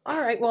 All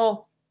right,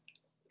 well,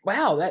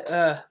 wow,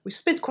 that we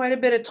spent quite a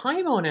bit of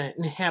time on an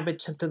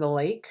Inhabitant of the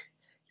Lake.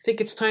 Think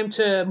it's time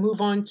to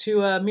move on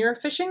to mirror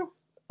fishing?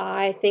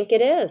 I think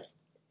it is.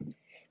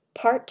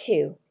 Part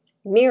 2,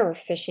 Mirror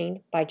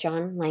Fishing by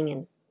John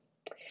Langan.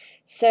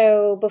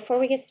 So before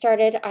we get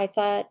started, I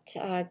thought,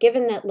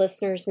 given that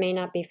listeners may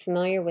not be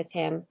familiar with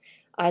him,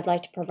 I'd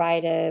like to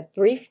provide a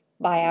brief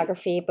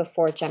biography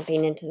before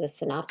jumping into the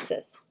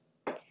synopsis.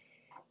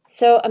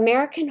 So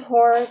American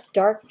horror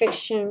dark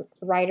fiction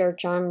writer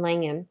John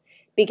Langan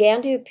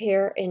began to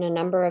appear in a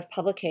number of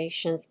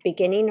publications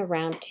beginning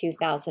around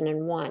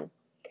 2001.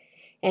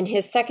 And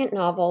his second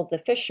novel, The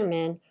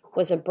Fisherman,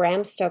 was a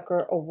Bram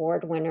Stoker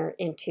Award winner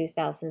in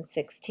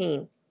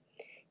 2016.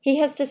 He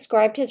has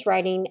described his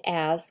writing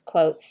as,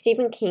 quote,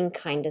 Stephen King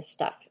kind of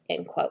stuff,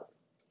 end quote.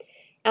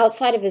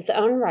 Outside of his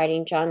own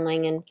writing, John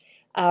Langan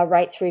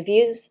writes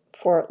reviews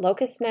for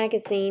Locust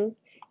Magazine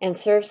and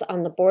serves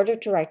on the board of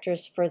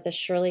directors for the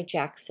Shirley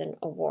Jackson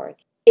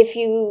Awards. If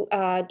you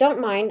don't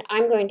mind,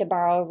 I'm going to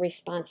borrow a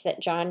response that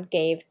John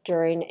gave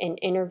during an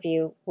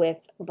interview with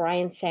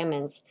Brian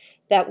Sammons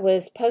that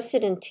was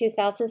posted in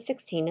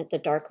 2016 at the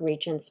Dark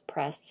Regions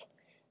Press,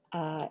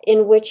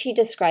 in which he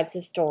describes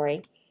the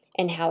story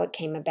and how it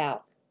came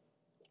about.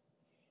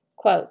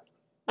 Quote,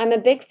 I'm a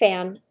big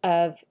fan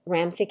of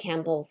Ramsey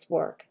Campbell's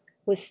work.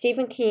 With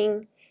Stephen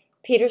King,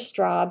 Peter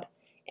Straub,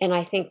 and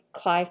I think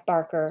Clive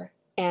Barker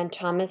and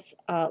Thomas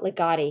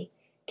Ligotti,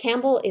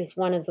 Campbell is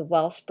one of the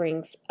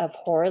wellsprings of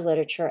horror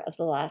literature of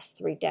the last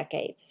 3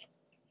 decades.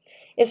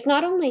 It's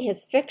not only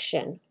his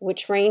fiction,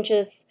 which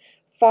ranges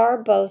far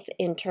both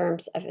in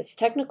terms of his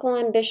technical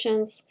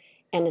ambitions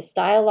and his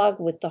dialogue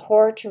with the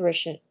horror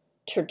tradition,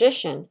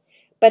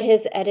 but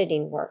his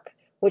editing work,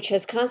 which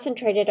has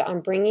concentrated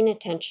on bringing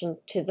attention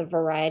to the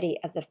variety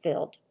of the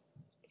field.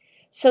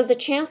 So the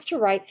chance to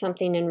write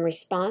something in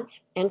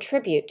response and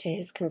tribute to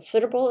his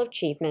considerable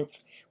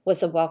achievements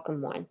was a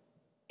welcome one.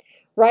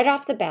 Right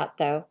off the bat,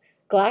 though,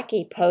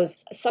 Glaaki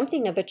posed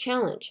something of a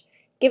challenge,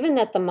 given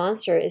that the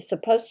monster is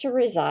supposed to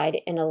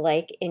reside in a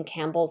lake in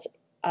Campbell's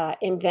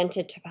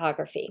invented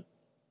topography.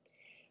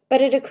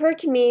 But it occurred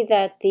to me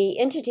that the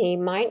entity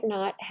might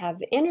not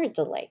have entered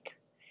the lake,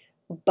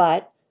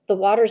 but the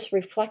water's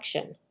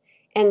reflection,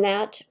 and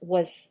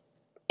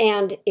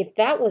if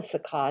that was the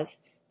cause,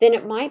 then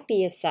it might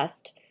be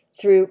assessed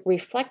through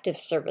reflective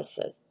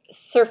surfaces.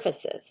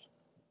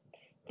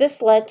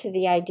 This led to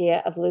the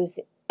idea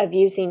of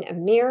using a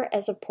mirror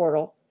as a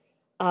portal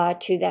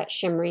to that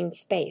shimmering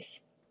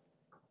space.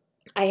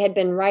 I had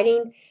been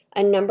writing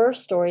a number of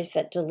stories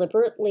that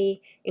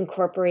deliberately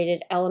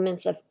incorporated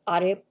elements of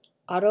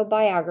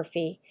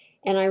autobiography,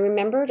 and I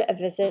remembered a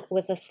visit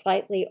with a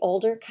slightly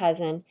older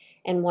cousin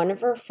and one of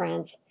her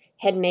friends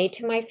had made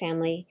to my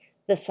family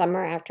the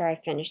summer after I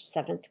finished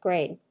 7th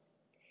grade.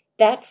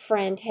 That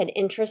friend had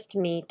interested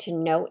me to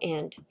no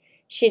end.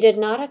 She did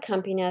not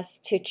accompany us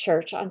to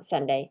church on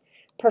Sunday,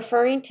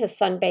 preferring to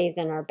sunbathe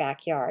in our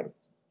backyard.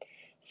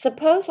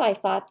 Suppose I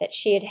thought that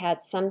she had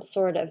had some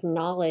sort of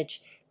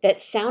knowledge that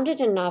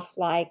sounded enough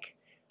like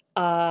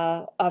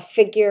a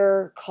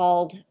figure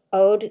called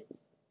Ode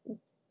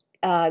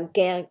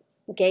Gaelkit.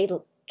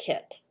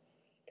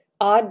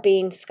 Odd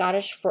being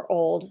Scottish for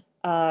old,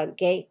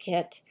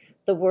 Gaelkit,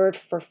 the word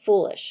for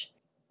foolish.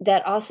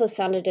 That also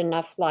sounded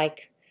enough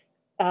like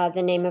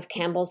the name of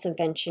Campbell's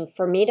invention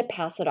for me to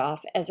pass it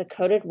off as a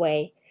coded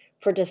way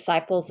for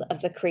disciples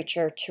of the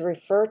creature to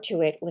refer to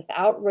it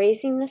without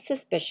raising the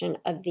suspicion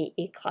of the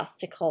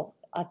ecclesiastical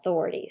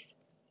authorities.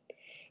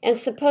 And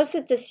suppose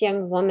that this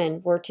young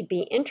woman were to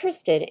be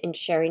interested in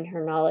sharing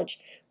her knowledge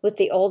with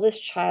the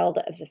oldest child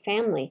of the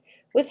family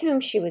with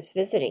whom she was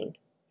visiting.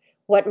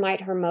 What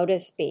might her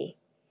motives be?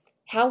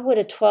 How would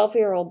a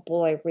 12-year-old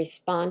boy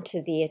respond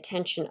to the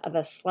attention of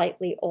a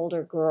slightly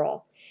older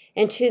girl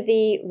and to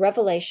the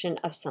revelation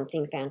of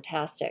something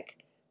fantastic,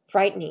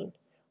 frightening,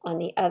 on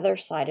the other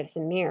side of the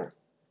mirror?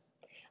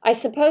 I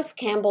suppose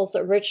Campbell's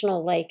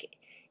original lake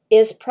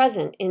is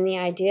present in the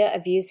idea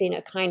of using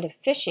a kind of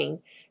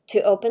fishing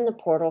to open the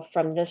portal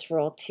from this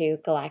world to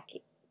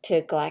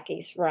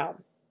Glaaki's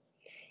realm.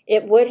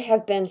 It would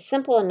have been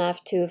simple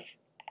enough to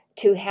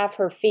have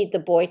her feed the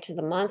boy to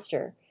the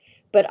monster,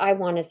 but I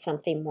wanted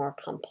something more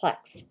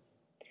complex.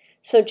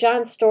 So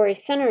John's story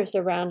centers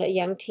around a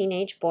young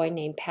teenage boy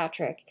named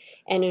Patrick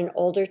and an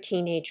older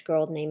teenage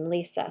girl named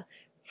Lisa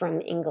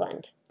from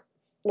England.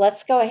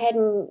 Let's go ahead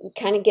and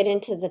kind of get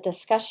into the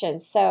discussion.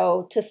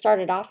 So to start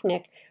it off,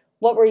 Nick,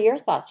 what were your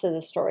thoughts of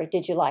the story?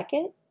 Did you like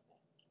it?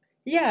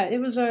 Yeah, it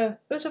was a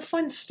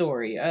fun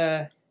story.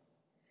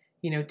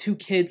 Two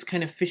kids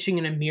kind of fishing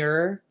in a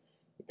mirror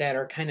that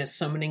are kind of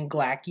summoning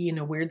Glaaki in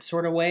a weird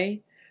sort of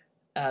way.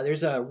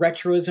 There's a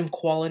retroism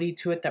quality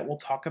to it that we'll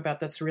talk about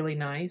that's really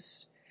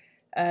nice.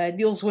 It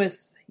deals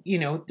with,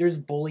 there's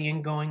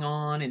bullying going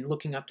on and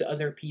looking up to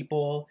other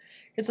people.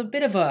 It's a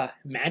bit of a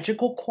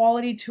magical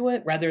quality to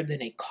it rather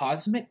than a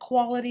cosmic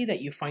quality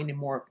that you find in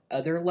more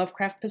other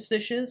Lovecraft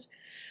passages.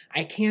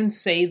 I can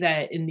say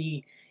that in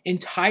the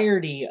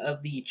entirety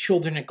of the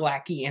Children of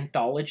Glaaki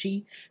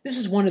anthology, this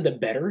is one of the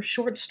better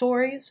short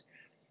stories.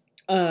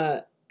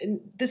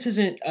 This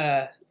isn't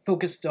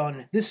focused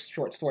on this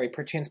short story,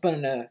 perchance, but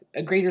in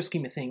a greater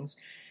scheme of things.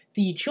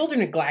 The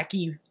Children of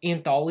Glaaki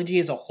anthology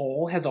as a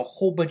whole has a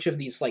whole bunch of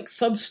these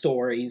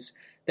sub-stories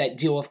that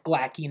deal with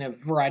Glaaki in a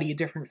variety of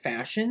different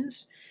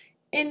fashions.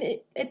 And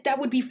that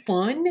would be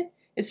fun.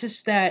 It's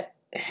just that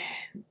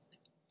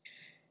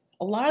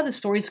a lot of the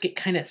stories get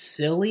kind of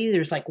silly.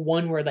 There's like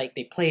one where like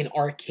they play an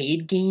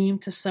arcade game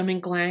to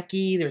summon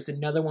Glaaki. There's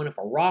another one of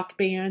a rock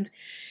band.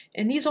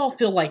 And these all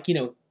feel like,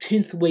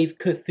 10th wave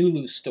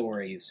Cthulhu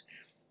stories.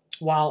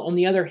 While on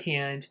the other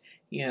hand,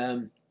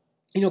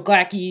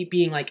 Glaaki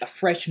being like a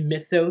fresh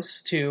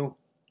mythos to,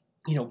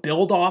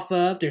 build off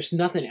of. There's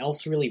nothing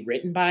else really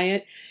written by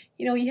it.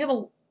 You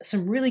have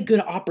some really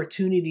good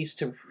opportunities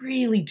to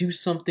really do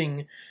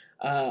something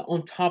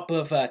on top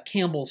of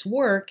Campbell's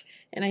work,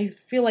 and I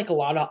feel like a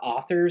lot of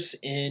authors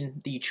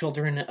in the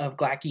Children of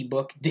Glaaki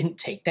book didn't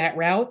take that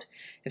route.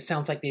 It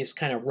sounds like they just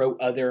kind of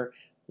wrote other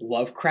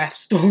Lovecraft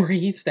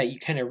stories that you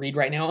kind of read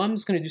right now. I'm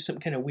just going to do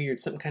something kind of weird,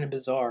 something kind of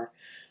bizarre.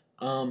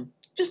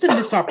 Just a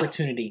missed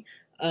opportunity.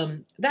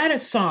 That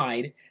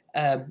aside,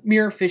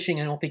 Mirror Fishing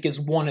I don't think is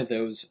one of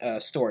those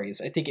stories.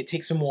 I think it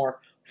takes a more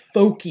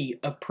folky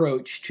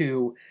approach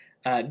to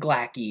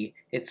Glaaki.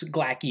 It's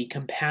Glaaki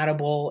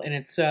compatible, and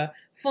it's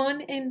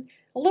fun and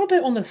a little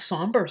bit on the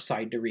somber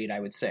side to read, I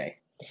would say.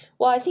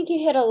 Well, I think you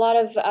hit a lot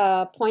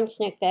of points,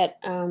 Nick, that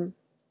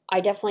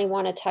I definitely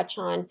want to touch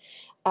on.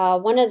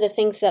 One of the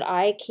things that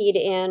I keyed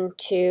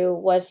into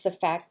was the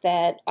fact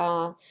that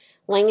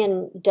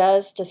Langan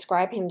does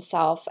describe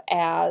himself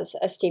as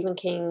a Stephen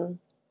King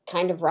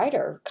kind of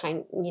writer,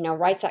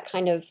 writes that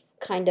kind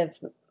of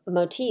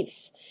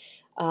motifs.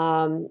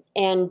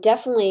 And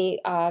definitely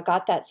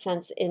got that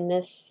sense in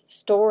this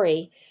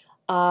story.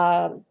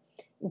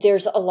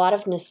 There's a lot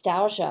of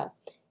nostalgia,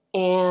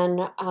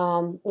 and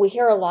we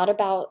hear a lot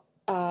about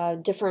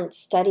different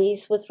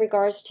studies with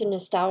regards to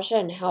nostalgia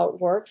and how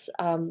it works.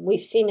 We've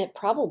seen it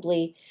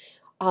probably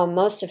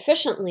most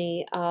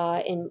efficiently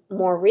in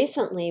more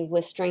recently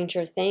with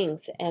Stranger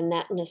Things and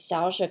that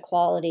nostalgia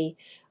quality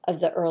of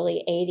the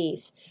early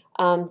 80s.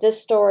 This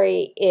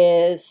story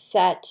is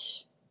set,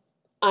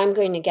 I'm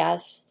going to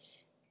guess,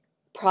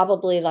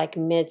 probably like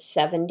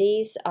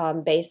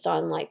mid-70s, based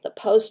on like the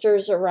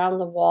posters around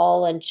the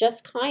wall and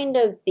just kind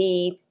of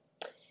the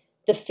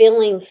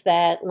feelings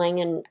that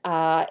Langan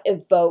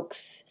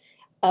evokes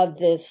of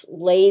this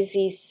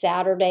lazy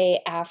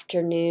Saturday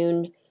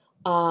afternoon.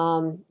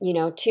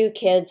 Two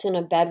kids in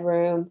a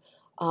bedroom,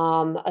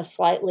 a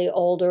slightly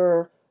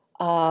older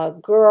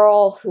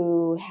girl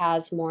who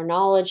has more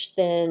knowledge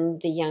than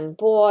the young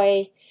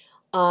boy.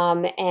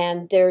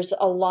 And there's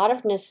a lot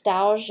of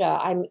nostalgia.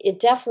 It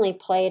definitely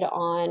played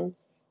on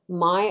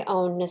my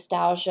own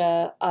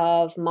nostalgia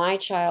of my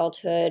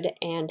childhood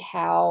and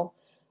how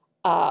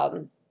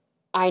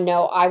I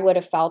know I would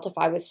have felt if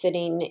I was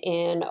sitting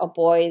in a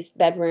boy's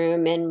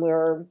bedroom and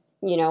we're,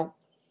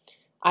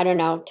 I don't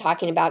know,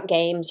 talking about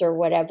games or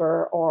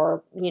whatever,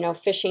 or,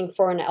 fishing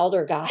for an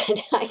elder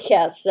god, I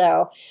guess.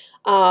 So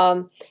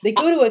they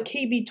go to a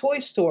KB toy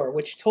store,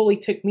 which totally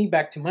took me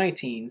back to my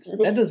teens.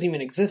 That doesn't even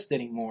exist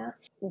anymore.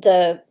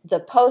 The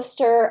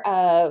poster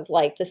of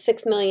like the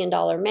 $6 Million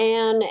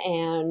Man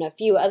and a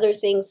few other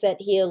things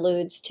that he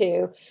alludes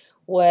to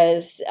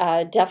was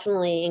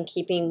definitely in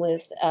keeping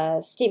with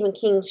Stephen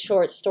King's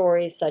short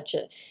stories,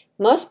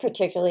 most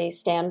particularly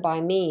Stand By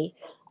Me,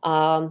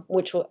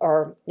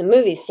 or the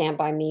movie Stand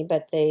By Me,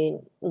 but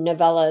the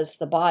novella is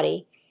The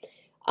Body.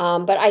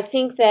 But I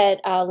think that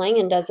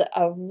Langan does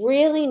a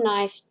really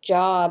nice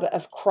job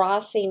of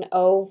crossing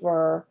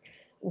over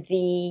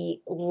the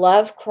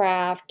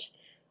Lovecraft,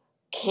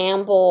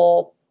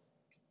 Campbell,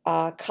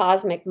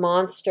 cosmic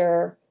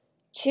monster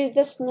to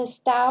this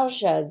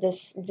nostalgia,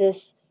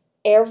 this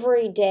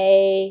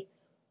everyday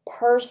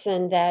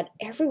person that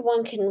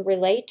everyone can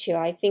relate to.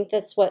 I think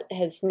that's what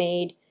has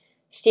made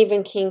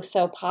Stephen King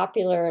so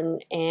popular,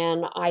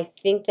 and I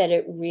think that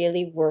it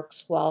really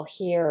works well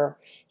here.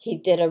 He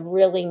did a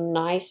really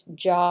nice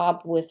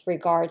job with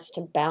regards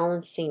to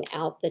balancing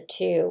out the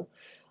two.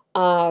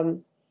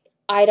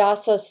 I'd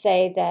also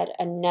say that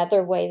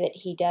another way that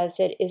he does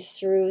it is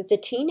through the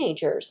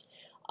teenagers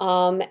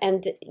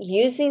and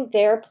using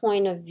their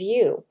point of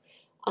view.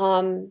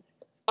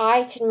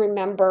 I can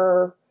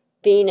remember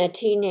being a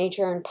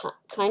teenager and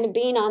kind of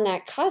being on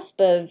that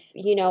cusp of,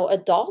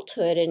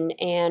 adulthood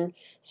and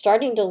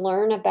starting to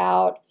learn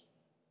about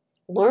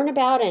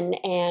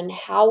and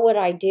how would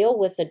I deal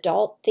with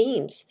adult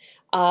themes.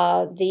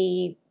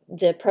 The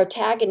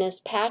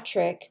protagonist,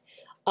 Patrick,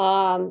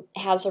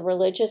 has a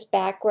religious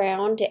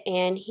background,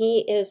 and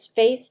he is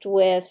faced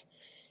with,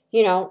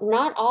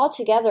 not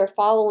altogether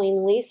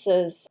following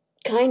Lisa's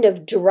kind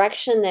of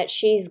direction that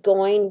she's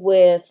going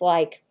with,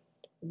 like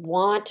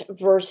want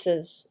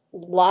versus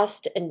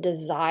lust and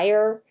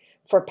desire.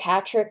 For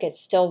Patrick, it's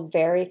still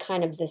very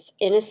kind of this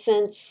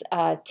innocence,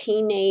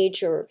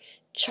 teenage or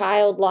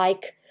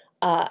childlike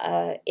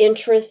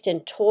interest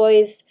in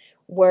toys,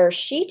 where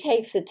she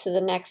takes it to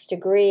the next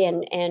degree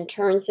and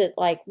turns it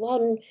like,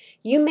 well,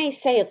 you may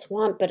say it's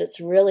want, but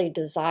it's really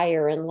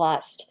desire and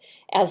lust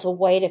as a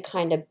way to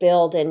kind of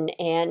build.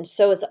 And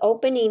so it's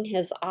opening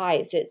his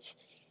eyes. It's,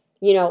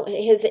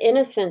 his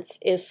innocence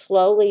is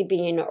slowly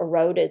being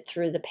eroded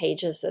through the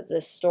pages of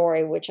this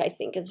story, which I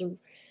think is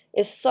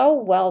is so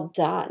well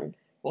done.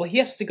 Well, he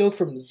has to go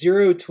from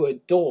zero to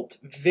adult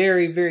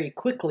very, very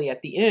quickly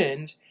at the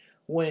end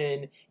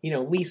when,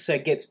 Lisa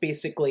gets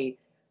basically,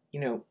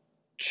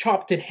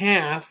 chopped in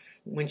half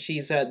when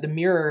the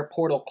mirror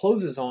portal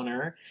closes on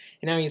her.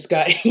 And now he's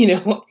got,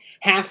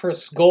 half her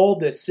skull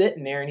just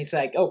sitting there. And he's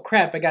like, oh,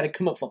 crap, I got to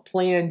come up with a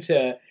plan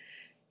to...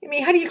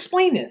 how do you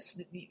explain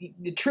this?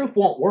 The truth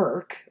won't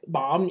work,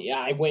 Mom. Yeah,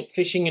 I went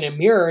fishing in a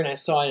mirror and I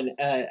saw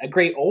a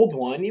great old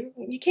one.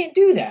 You can't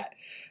do that.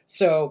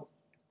 So...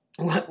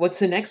 what's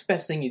the next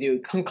best thing you do?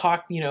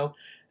 Concoct,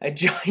 a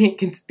giant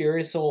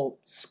conspiratorial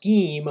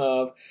scheme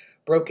of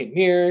broken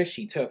mirrors,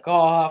 she took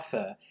off,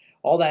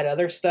 all that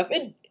other stuff,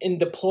 and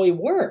the ploy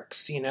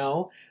works, had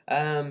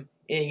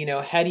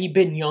he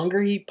been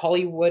younger, he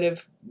probably would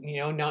have,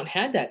 not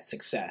had that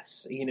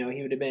success. He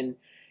would have been,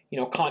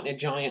 caught in a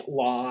giant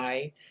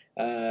lie,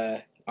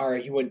 or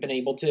he wouldn't have been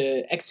able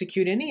to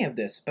execute any of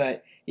this.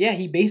 But yeah,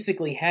 he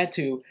basically had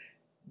to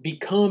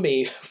become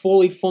a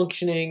fully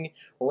functioning,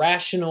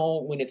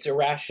 rational, when it's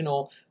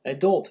irrational,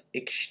 adult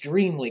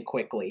extremely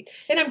quickly.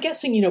 And I'm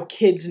guessing,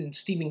 kids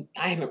and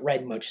I haven't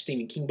read much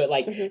Stephen King, but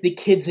the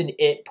kids in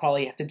It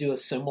probably have to do a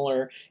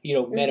similar,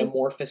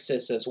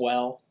 metamorphosis as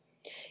well.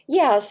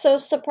 Yeah, so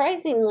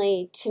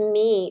surprisingly to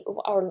me,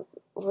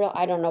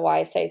 I don't know why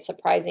I say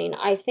surprising,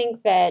 I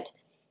think that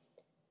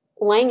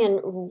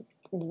Langan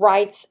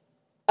writes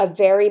a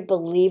very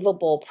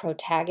believable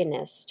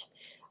protagonist.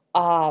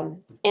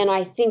 And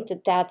I think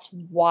that that's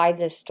why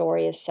this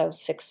story is so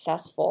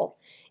successful,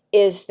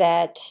 is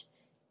that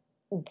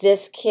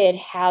this kid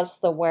has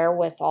the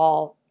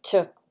wherewithal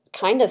to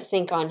kind of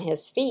think on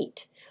his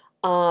feet,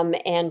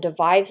 and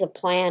devise a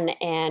plan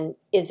and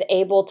is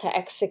able to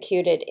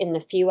execute it in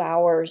the few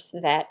hours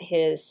that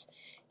his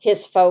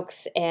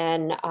folks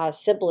and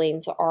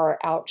siblings are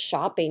out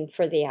shopping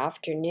for the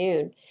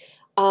afternoon.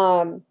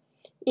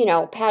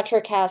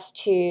 Patrick has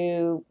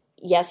to...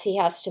 Yes, he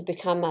has to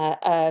become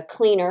a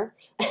cleaner,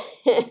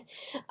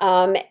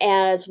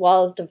 as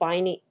well as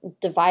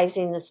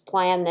devising this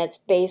plan that's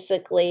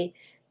basically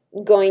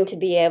going to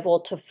be able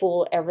to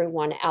fool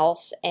everyone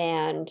else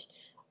and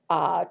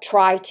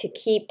try to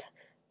keep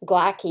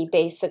Glacky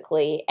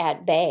basically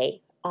at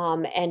bay,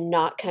 and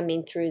not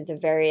coming through the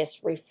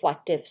various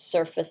reflective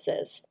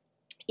surfaces.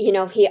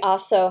 He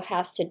also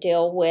has to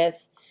deal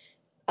with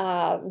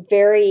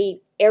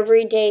very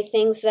everyday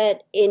things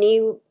that any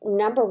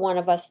number one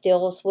of us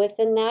deals with,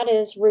 and that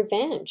is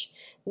revenge.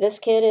 This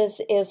kid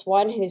is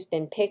one who's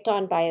been picked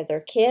on by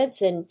other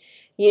kids, and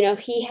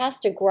he has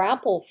to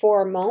grapple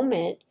for a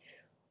moment,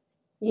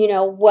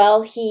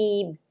 while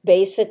he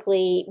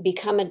basically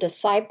become a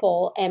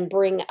disciple and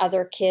bring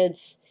other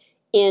kids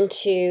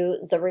into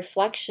the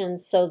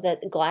reflections so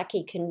that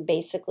Glacky can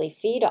basically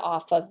feed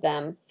off of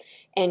them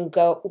and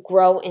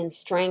grow in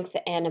strength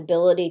and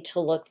ability to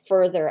look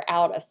further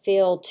out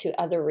afield to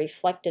other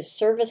reflective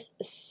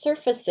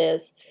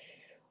surfaces?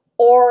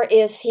 Or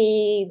is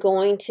he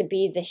going to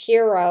be the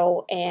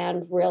hero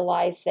and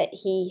realize that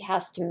he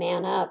has to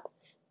man up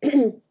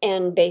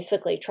and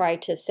basically try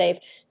to save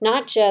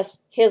not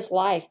just his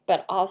life,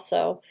 but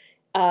also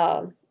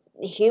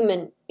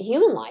human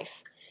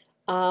life?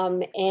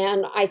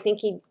 And I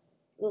think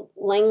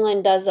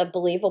Langland does a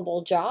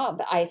believable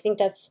job. I think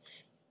that's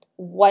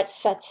what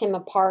sets him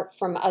apart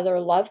from other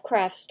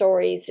Lovecraft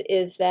stories,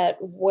 is that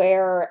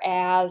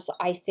whereas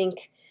I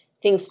think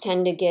things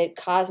tend to get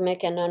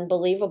cosmic and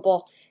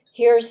unbelievable,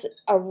 here's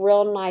a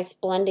real nice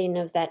blending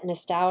of that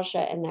nostalgia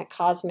and that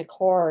cosmic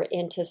horror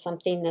into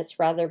something that's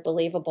rather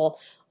believable.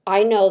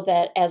 I know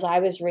that as I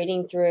was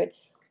reading through it,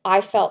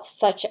 I felt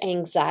such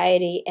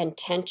anxiety and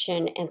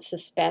tension and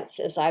suspense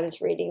as I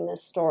was reading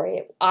this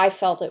story. I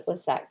felt it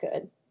was that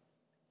good.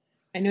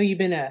 I know you've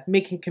been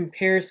making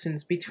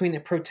comparisons between the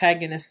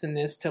protagonists in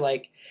this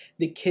to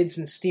the kids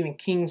in Stephen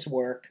King's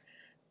work,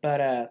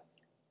 but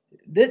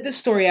this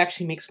story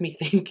actually makes me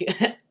think,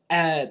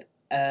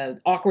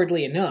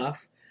 awkwardly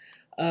enough,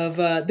 of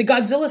the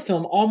Godzilla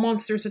film All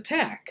Monsters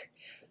Attack.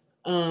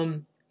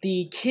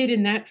 The kid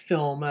in that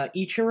film,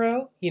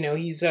 Ichiro,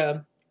 he's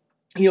a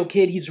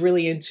kid. He's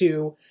really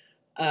into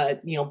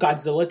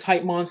Godzilla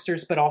type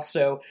monsters, but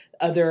also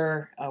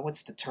other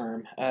what's the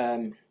term?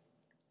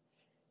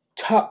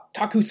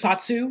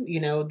 Tokusatsu,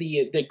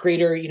 the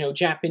greater,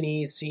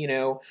 Japanese,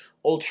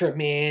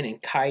 Ultraman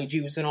and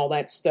kaijus and all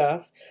that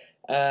stuff.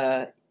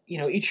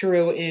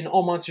 Ichiro in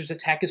All Monsters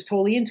Attack is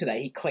totally into that.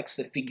 He collects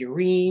the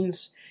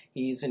figurines.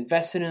 He's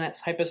invested in that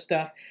type of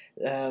stuff.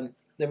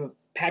 The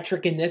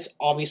Patrick in this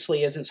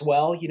obviously is as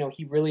well.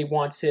 He really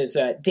wants his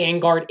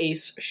Dangard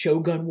Ace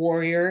Shogun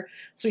Warrior.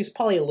 So he's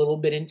probably a little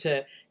bit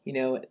into,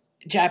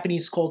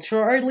 Japanese culture,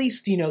 or at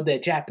least, the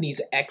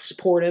Japanese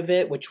export of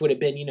it, which would have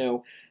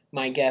been,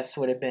 my guess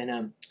would have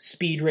been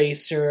Speed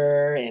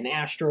Racer and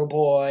Astro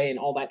Boy and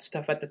all that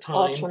stuff at the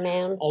time.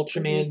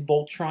 Ultraman,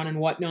 Voltron, and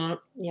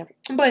whatnot. Yep.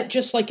 But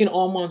just like in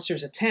All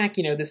Monsters Attack,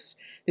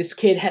 this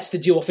kid has to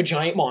deal with a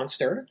giant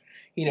monster.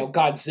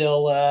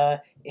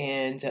 Godzilla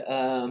and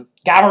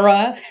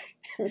Gamera.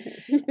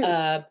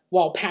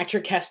 While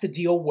Patrick has to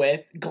deal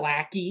with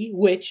Glaaki,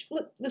 which,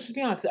 let's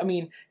be honest, I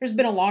mean, there's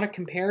been a lot of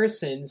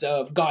comparisons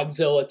of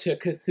Godzilla to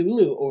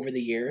Cthulhu over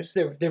the years.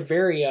 They're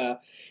very,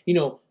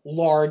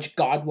 large,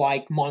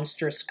 godlike,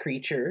 monstrous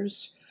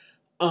creatures.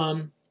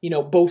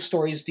 Both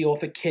stories deal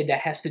with a kid that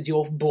has to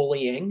deal with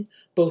bullying.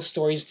 Both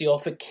stories deal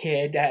with a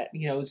kid that,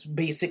 is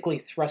basically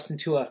thrust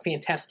into a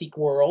fantastic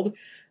world.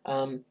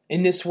 In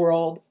this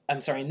story,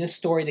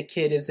 the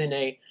kid is in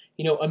a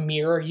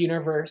mirror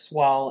universe,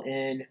 while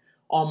in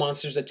All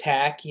Monsters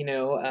Attack,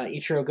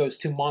 Ichiro goes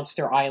to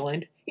Monster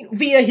Island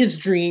via his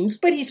dreams,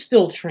 but he's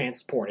still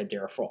transported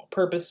there for all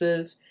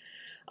purposes.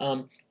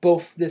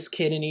 Both this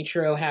kid and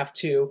Ichiro have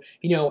to,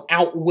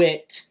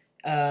 outwit,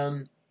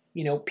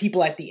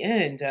 people at the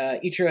end.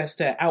 Ichiro has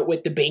to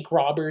outwit the bank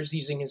robbers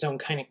using his own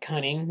kind of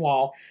cunning,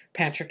 while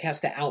Patrick has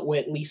to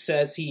outwit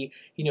Lisa as he,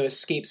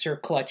 escapes her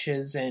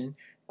clutches and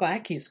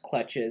Glaaki's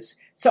clutches.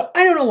 So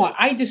I don't know why,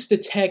 I just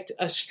detect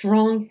a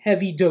strong,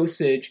 heavy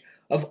dosage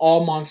of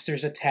All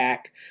Monsters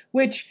Attack,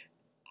 which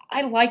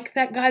I like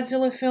that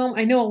Godzilla film.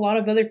 I know a lot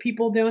of other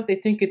people don't. They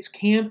think it's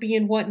campy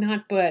and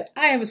whatnot, but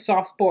I have a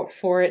soft spot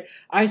for it.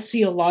 I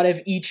see a lot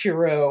of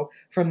Ichiro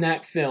from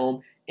that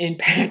film in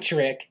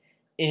Patrick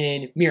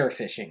in Mirror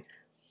Fishing.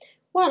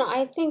 Well,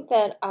 I think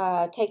that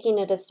taking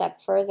it a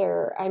step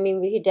further, I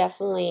mean, we could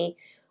definitely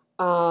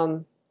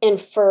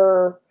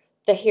infer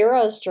the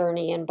hero's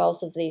journey in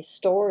both of these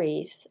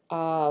stories.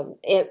 In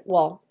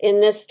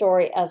this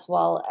story as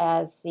well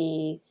as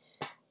the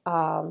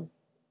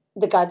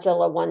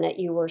Godzilla one that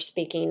you were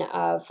speaking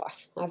of.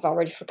 I've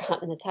already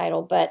forgotten the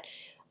title, but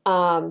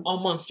All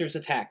Monsters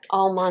Attack.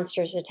 All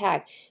Monsters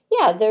Attack.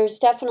 Yeah, there's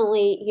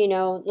definitely,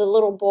 the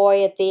little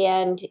boy at the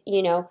end,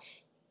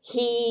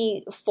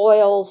 he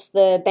foils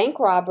the bank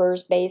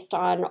robbers based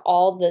on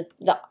all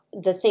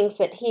the things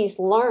that he's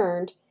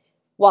learned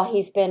while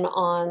he's been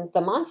on the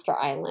Monster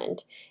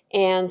Island.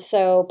 And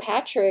so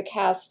Patrick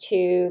has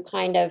to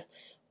kind of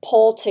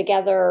pull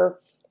together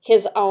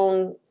his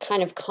own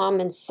kind of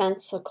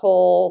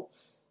commonsensical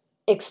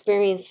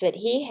experience that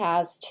he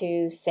has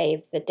to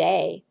save the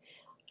day.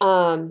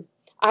 I'd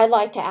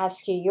like to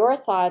ask you your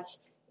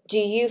thoughts.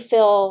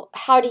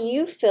 How do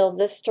you feel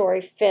this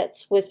story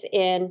fits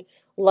within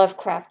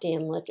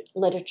Lovecraftian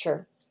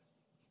literature?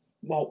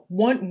 Well,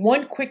 one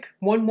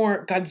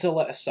more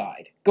Godzilla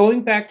aside.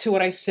 Going back to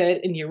what I said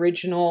in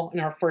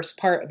our first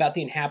part about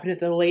the inhabitant of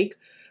the lake,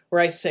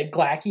 where I said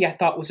Glaaki I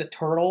thought was a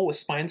turtle with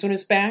spines on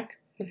his back.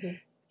 Mm-hmm.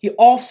 He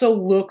also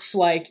looks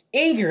like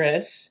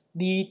Anguirus,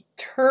 the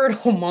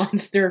turtle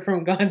monster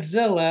from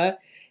Godzilla,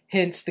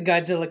 hence the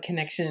Godzilla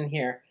connection in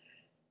here.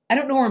 I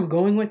don't know where I'm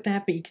going with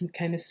that, but you can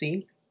kind of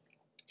see.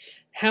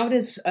 How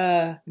does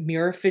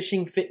mirror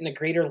fishing fit in the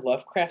greater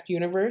Lovecraft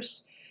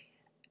universe?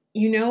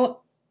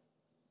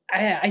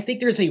 I think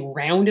there's a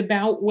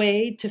roundabout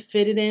way to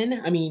fit it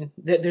in. I mean,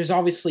 there's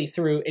obviously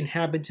through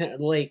Inhabitant of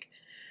the Lake,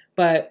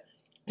 but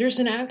there's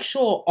an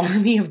actual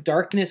Army of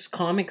Darkness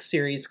comic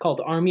series called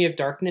Army of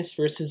Darkness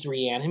versus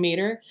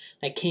Reanimator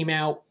that came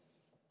out,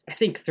 I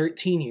think,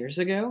 13 years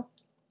ago.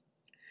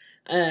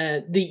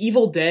 The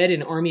Evil Dead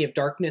and Army of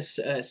Darkness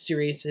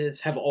series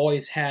have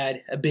always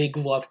had a big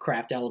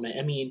Lovecraft element.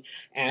 I mean,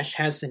 Ash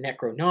has the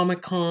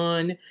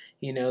Necronomicon,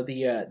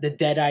 the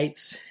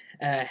Deadites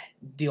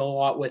deal a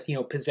lot with,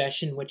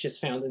 possession, which is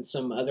found in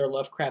some other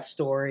Lovecraft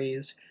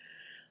stories,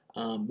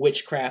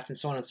 witchcraft, and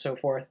so on and so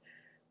forth.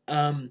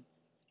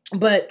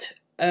 But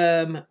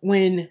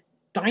when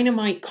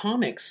Dynamite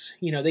Comics,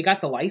 they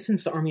got the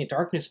license to Army of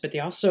Darkness, but they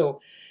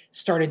also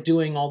started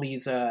doing all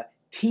these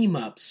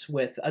team-ups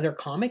with other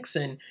comics,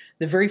 and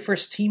the very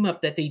first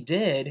team-up that they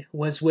did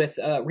was with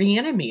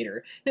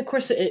Reanimator. And of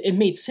course, it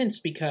made sense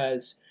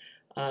because,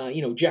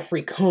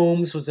 Jeffrey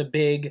Combs was a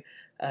big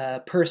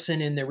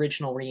person in the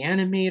original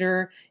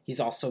Reanimator. He's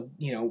also,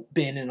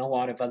 been in a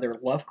lot of other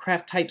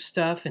Lovecraft-type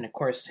stuff, and of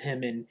course,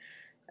 him and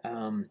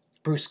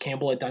Bruce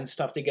Campbell had done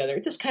stuff together.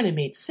 It just kind of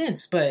made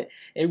sense, but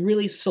it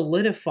really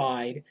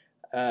solidified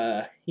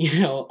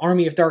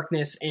Army of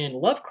Darkness and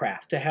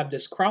Lovecraft to have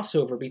this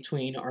crossover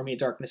between Army of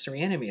Darkness and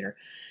Reanimator.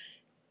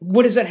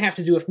 What does that have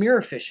to do with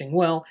mirror fishing?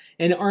 Well,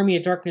 in Army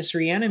of Darkness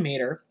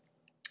Reanimator,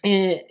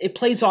 it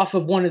plays off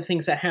of one of the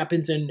things that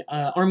happens in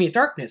Army of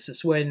Darkness.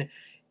 Is when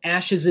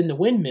Ash is in the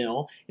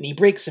windmill and he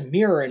breaks a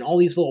mirror and all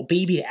these little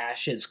baby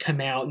Ashes come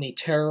out and they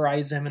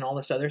terrorize him and all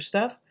this other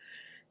stuff.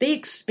 They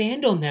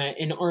expand on that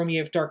in Army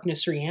of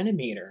Darkness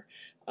Reanimator.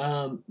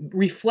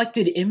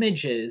 Reflected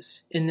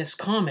images in this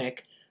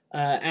comic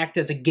act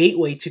as a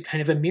gateway to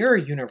kind of a mirror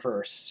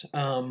universe,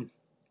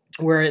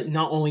 where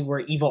not only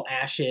were evil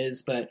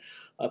Ashes, but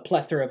a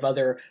plethora of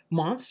other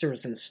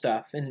monsters and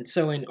stuff. And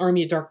so in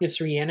Army of Darkness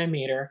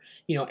Reanimator,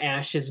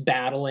 Ash is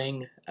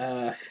battling,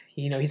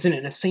 he's in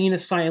an insane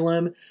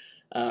asylum.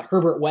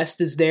 Herbert West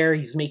is there.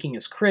 He's making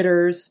his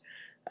critters.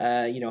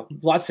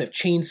 Lots of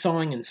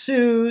chainsawing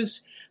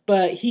ensues.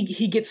 But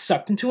he gets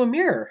sucked into a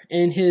mirror,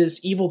 and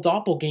his evil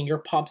doppelganger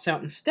pops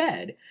out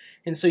instead.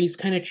 And so he's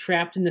kind of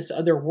trapped in this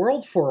other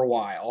world for a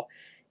while.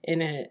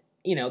 And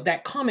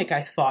that comic,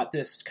 I thought,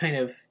 this kind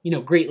of,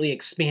 greatly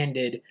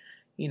expanded,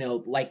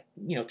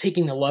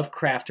 taking the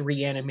Lovecraft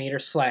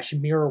reanimator slash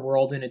mirror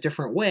world in a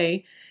different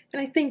way.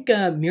 And I think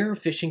mirror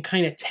fishing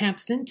kind of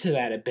taps into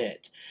that a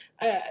bit.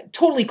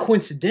 Totally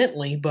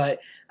coincidentally, but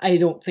I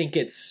don't think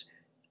it's,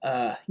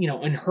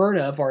 unheard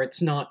of, or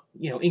it's not,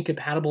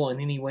 incompatible in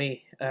any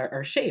way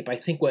or shape. I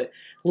think what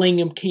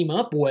Langham came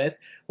up with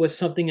was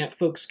something that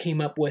folks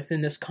came up with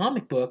in this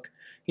comic book,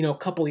 a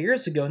couple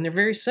years ago, and they're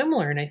very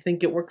similar, and I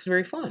think it works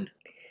very fun.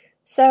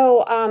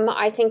 So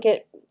I think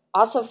it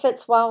also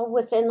fits well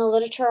within the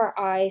literature.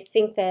 I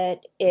think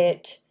that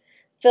it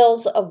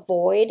fills a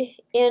void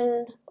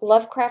in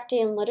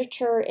Lovecraftian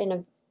literature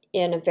in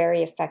a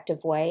very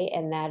effective way,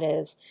 and that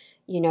is,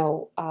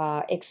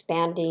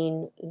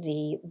 expanding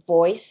the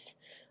voice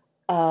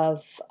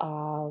of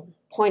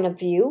point of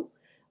view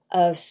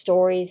of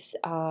stories,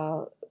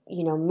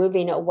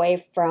 moving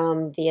away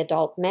from the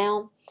adult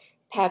male.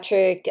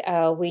 Patrick,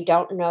 we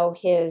don't know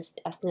his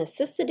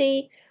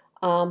ethnicity,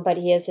 but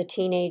he is a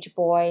teenage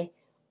boy,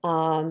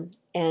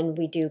 and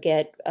we do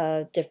get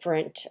a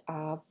different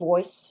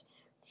voice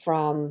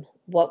from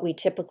what we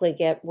typically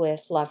get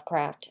with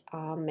Lovecraft,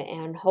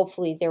 and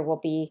hopefully there will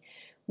be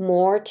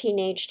more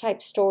teenage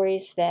type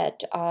stories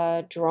that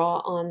draw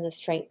on the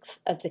strength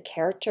of the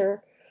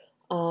character,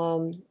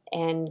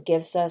 and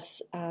gives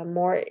us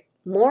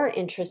more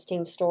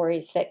interesting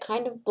stories that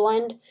kind of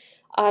blend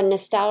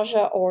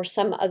nostalgia or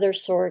some other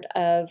sort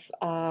of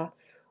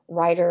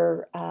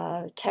writer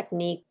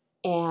technique,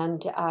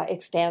 and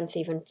expands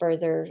even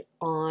further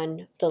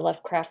on the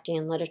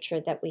Lovecraftian literature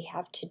that we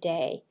have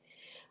today.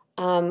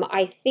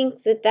 I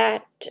think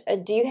that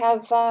do you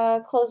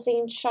have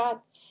closing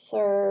shots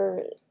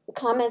or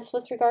comments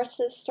with regards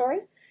to this story?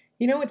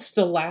 It's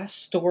the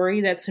last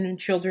story that's in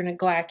Children of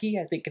Glaaki.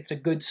 I think it's a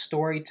good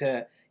story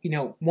to,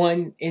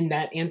 one, end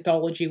that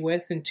anthology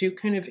with, and two,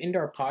 kind of end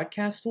our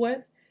podcast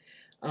with.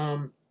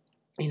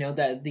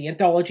 The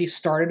anthology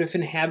started with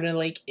Inhabited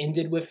Lake,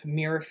 ended with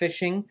Mirror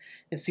Fishing.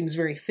 It seems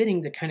very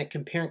fitting to kind of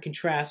compare and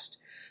contrast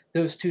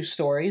those two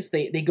stories.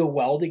 They go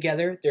well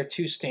together. They're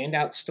two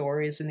standout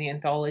stories in the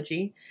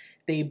anthology.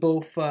 They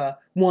both,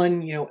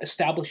 one,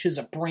 establishes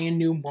a brand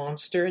new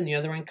monster, and the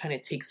other one kind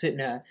of takes it in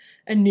a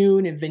new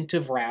and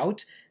inventive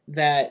route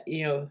that,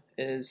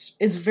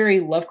 is very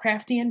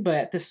Lovecraftian, but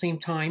at the same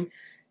time,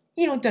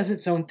 does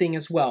its own thing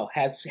as well.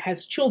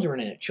 Has children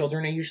in it.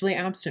 Children are usually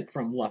absent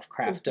from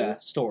Lovecraft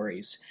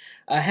stories.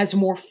 Has a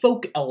more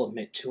folk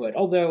element to it.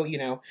 Although,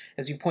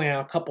 as you pointed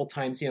out a couple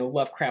times,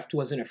 Lovecraft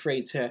wasn't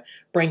afraid to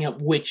bring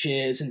up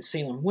witches and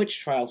Salem witch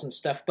trials and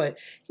stuff. But,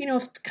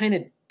 kind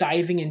of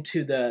diving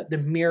into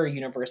the mirror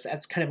universe,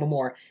 that's kind of a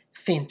more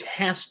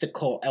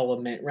fantastical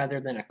element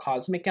rather than a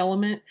cosmic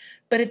element.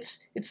 But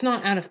it's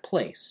not out of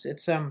place.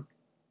 It's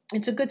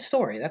a good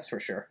story, that's for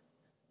sure.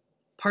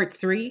 Part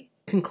 3,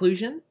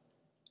 Conclusion.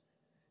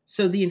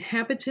 So The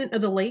Inhabitant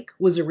of the Lake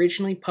was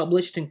originally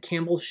published in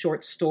Campbell's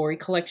short story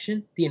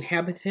collection, The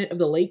Inhabitant of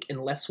the Lake and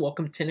Less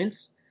Welcome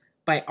Tenants,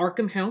 by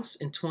Arkham House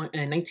in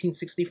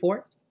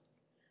 1964.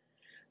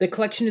 The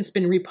collection has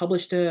been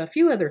republished a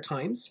few other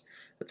times,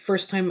 the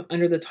first time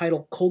under the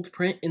title Cold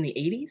Print in the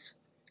 80s,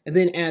 and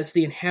then as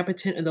The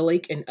Inhabitant of the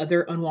Lake and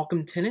Other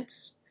Unwelcome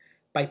Tenants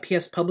by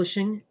PS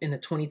Publishing in the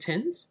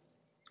 2010s.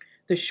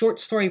 The short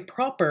story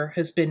proper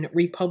has been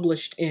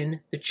republished in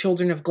The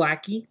Children of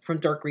Glaaki from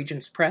Dark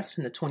Regions Press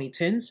in the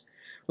 2010s,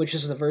 which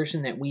is the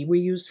version that we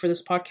reused for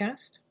this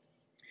podcast.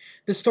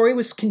 The story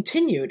was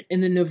continued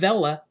in the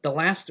novella The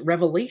Last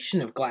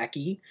Revelation of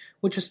Glaaki,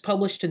 which was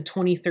published in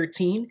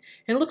 2013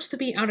 and looks to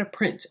be out of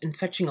print and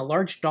fetching a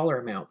large dollar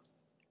amount.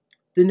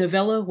 The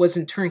novella was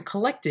in turn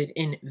collected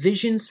in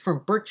Visions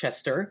from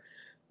Birchester,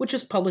 which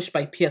was published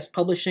by PS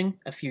Publishing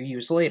a few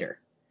years later.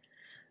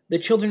 The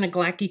Children of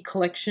Glaaki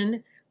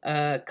collection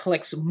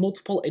collects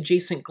multiple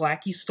adjacent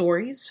Glaaki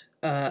stories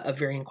of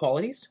varying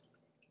qualities.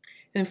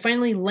 And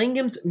finally,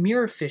 Langham's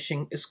Mirror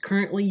Fishing is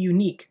currently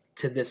unique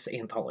to this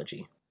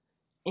anthology.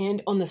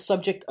 And on the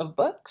subject of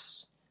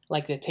books, I'd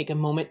like to take a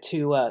moment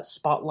to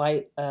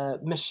spotlight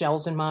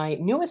Michelle's and my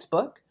newest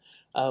book.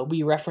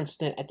 We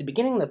referenced it at the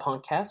beginning of the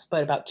podcast,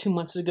 but about 2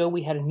 months ago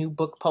we had a new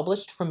book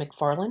published from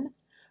McFarlane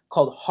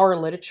called Horror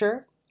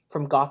Literature,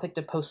 From Gothic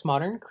to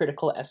Postmodern,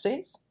 Critical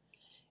Essays.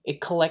 It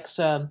collects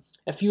a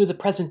few of the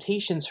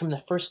presentations from the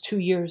first 2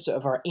 years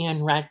of our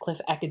Anne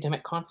Radcliffe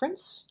Academic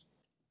Conference.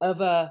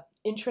 Of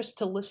interest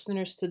to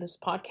listeners to this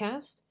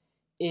podcast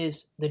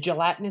is The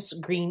Gelatinous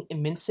Green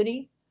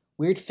Immensity,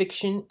 Weird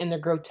Fiction and the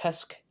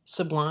Grotesque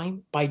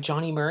Sublime by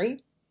Johnny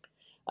Murray.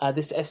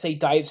 This essay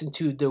dives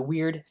into the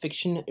weird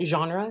fiction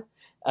genre,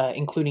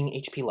 including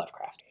H.P.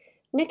 Lovecraft.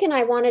 Nick and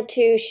I wanted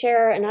to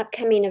share an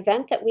upcoming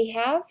event that we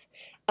have.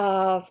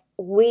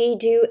 We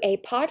do a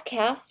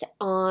podcast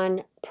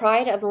on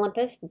Pride of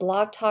Olympus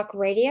Blog Talk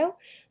Radio.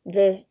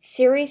 The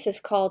series is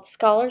called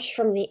Scholars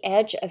from the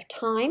Edge of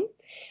Time.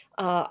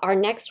 Our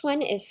next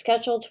one is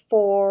scheduled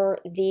for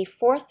the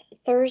fourth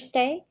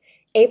Thursday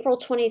April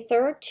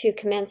 23rd to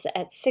commence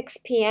at 6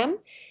 p.m.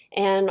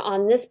 And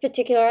on this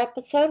particular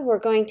episode, we're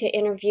going to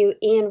interview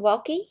Ian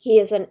Welke. He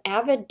is an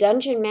avid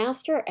dungeon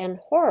master and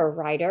horror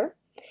writer.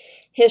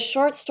 His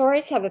short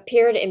stories have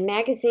appeared in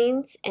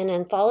magazines and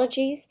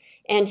anthologies,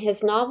 and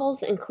his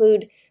novels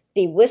include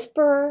The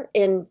Whisperer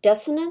in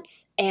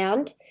Dissonance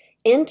and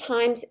In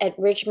Times at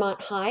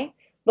Ridgemont High.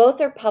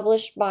 Both are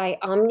published by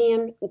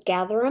Omnium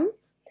Gatherum.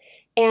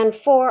 And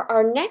for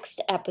our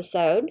next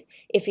episode,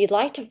 if you'd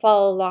like to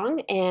follow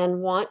along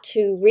and want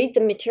to read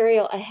the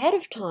material ahead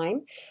of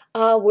time,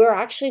 we're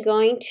actually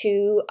going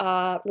to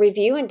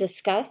review and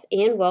discuss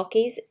Ian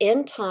Welke's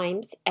In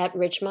Times at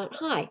Ridgemont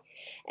High.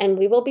 And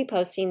we will be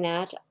posting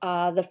that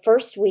the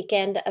first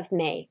weekend of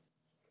May.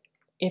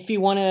 If you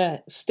want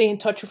to stay in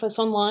touch with us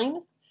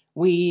online,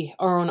 we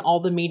are on all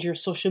the major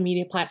social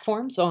media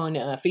platforms on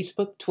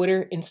Facebook,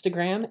 Twitter,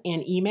 Instagram,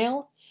 and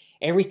email.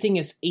 Everything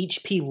is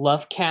HP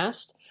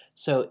Lovecast.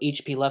 So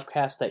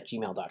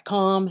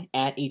hplovecast@gmail.com,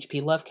 at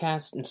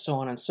hplovecast, and so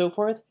on and so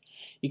forth.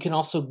 You can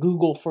also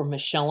Google for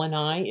Michelle and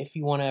I if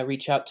you want to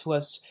reach out to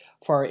us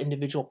for our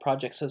individual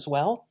projects as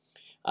well.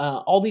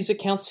 All these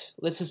accounts,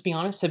 let's just be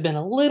honest, have been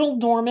a little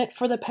dormant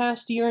for the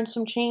past year and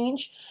some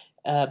change.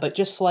 But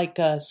just like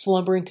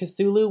Slumbering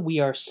Cthulhu,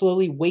 we are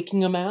slowly waking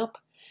them up.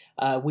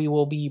 We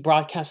will be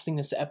broadcasting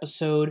this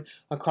episode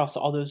across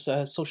all those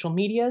social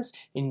medias,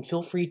 and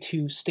feel free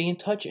to stay in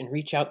touch and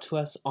reach out to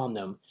us on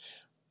them.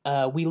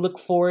 We look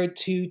forward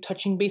to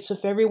touching base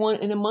with everyone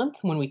in a month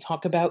when we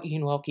talk about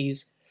Ian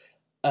Welke's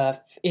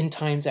In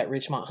Times at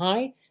Ridgemont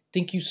High.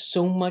 Thank you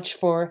so much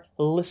for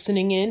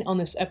listening in on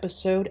this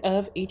episode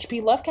of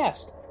HP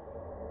Lovecast.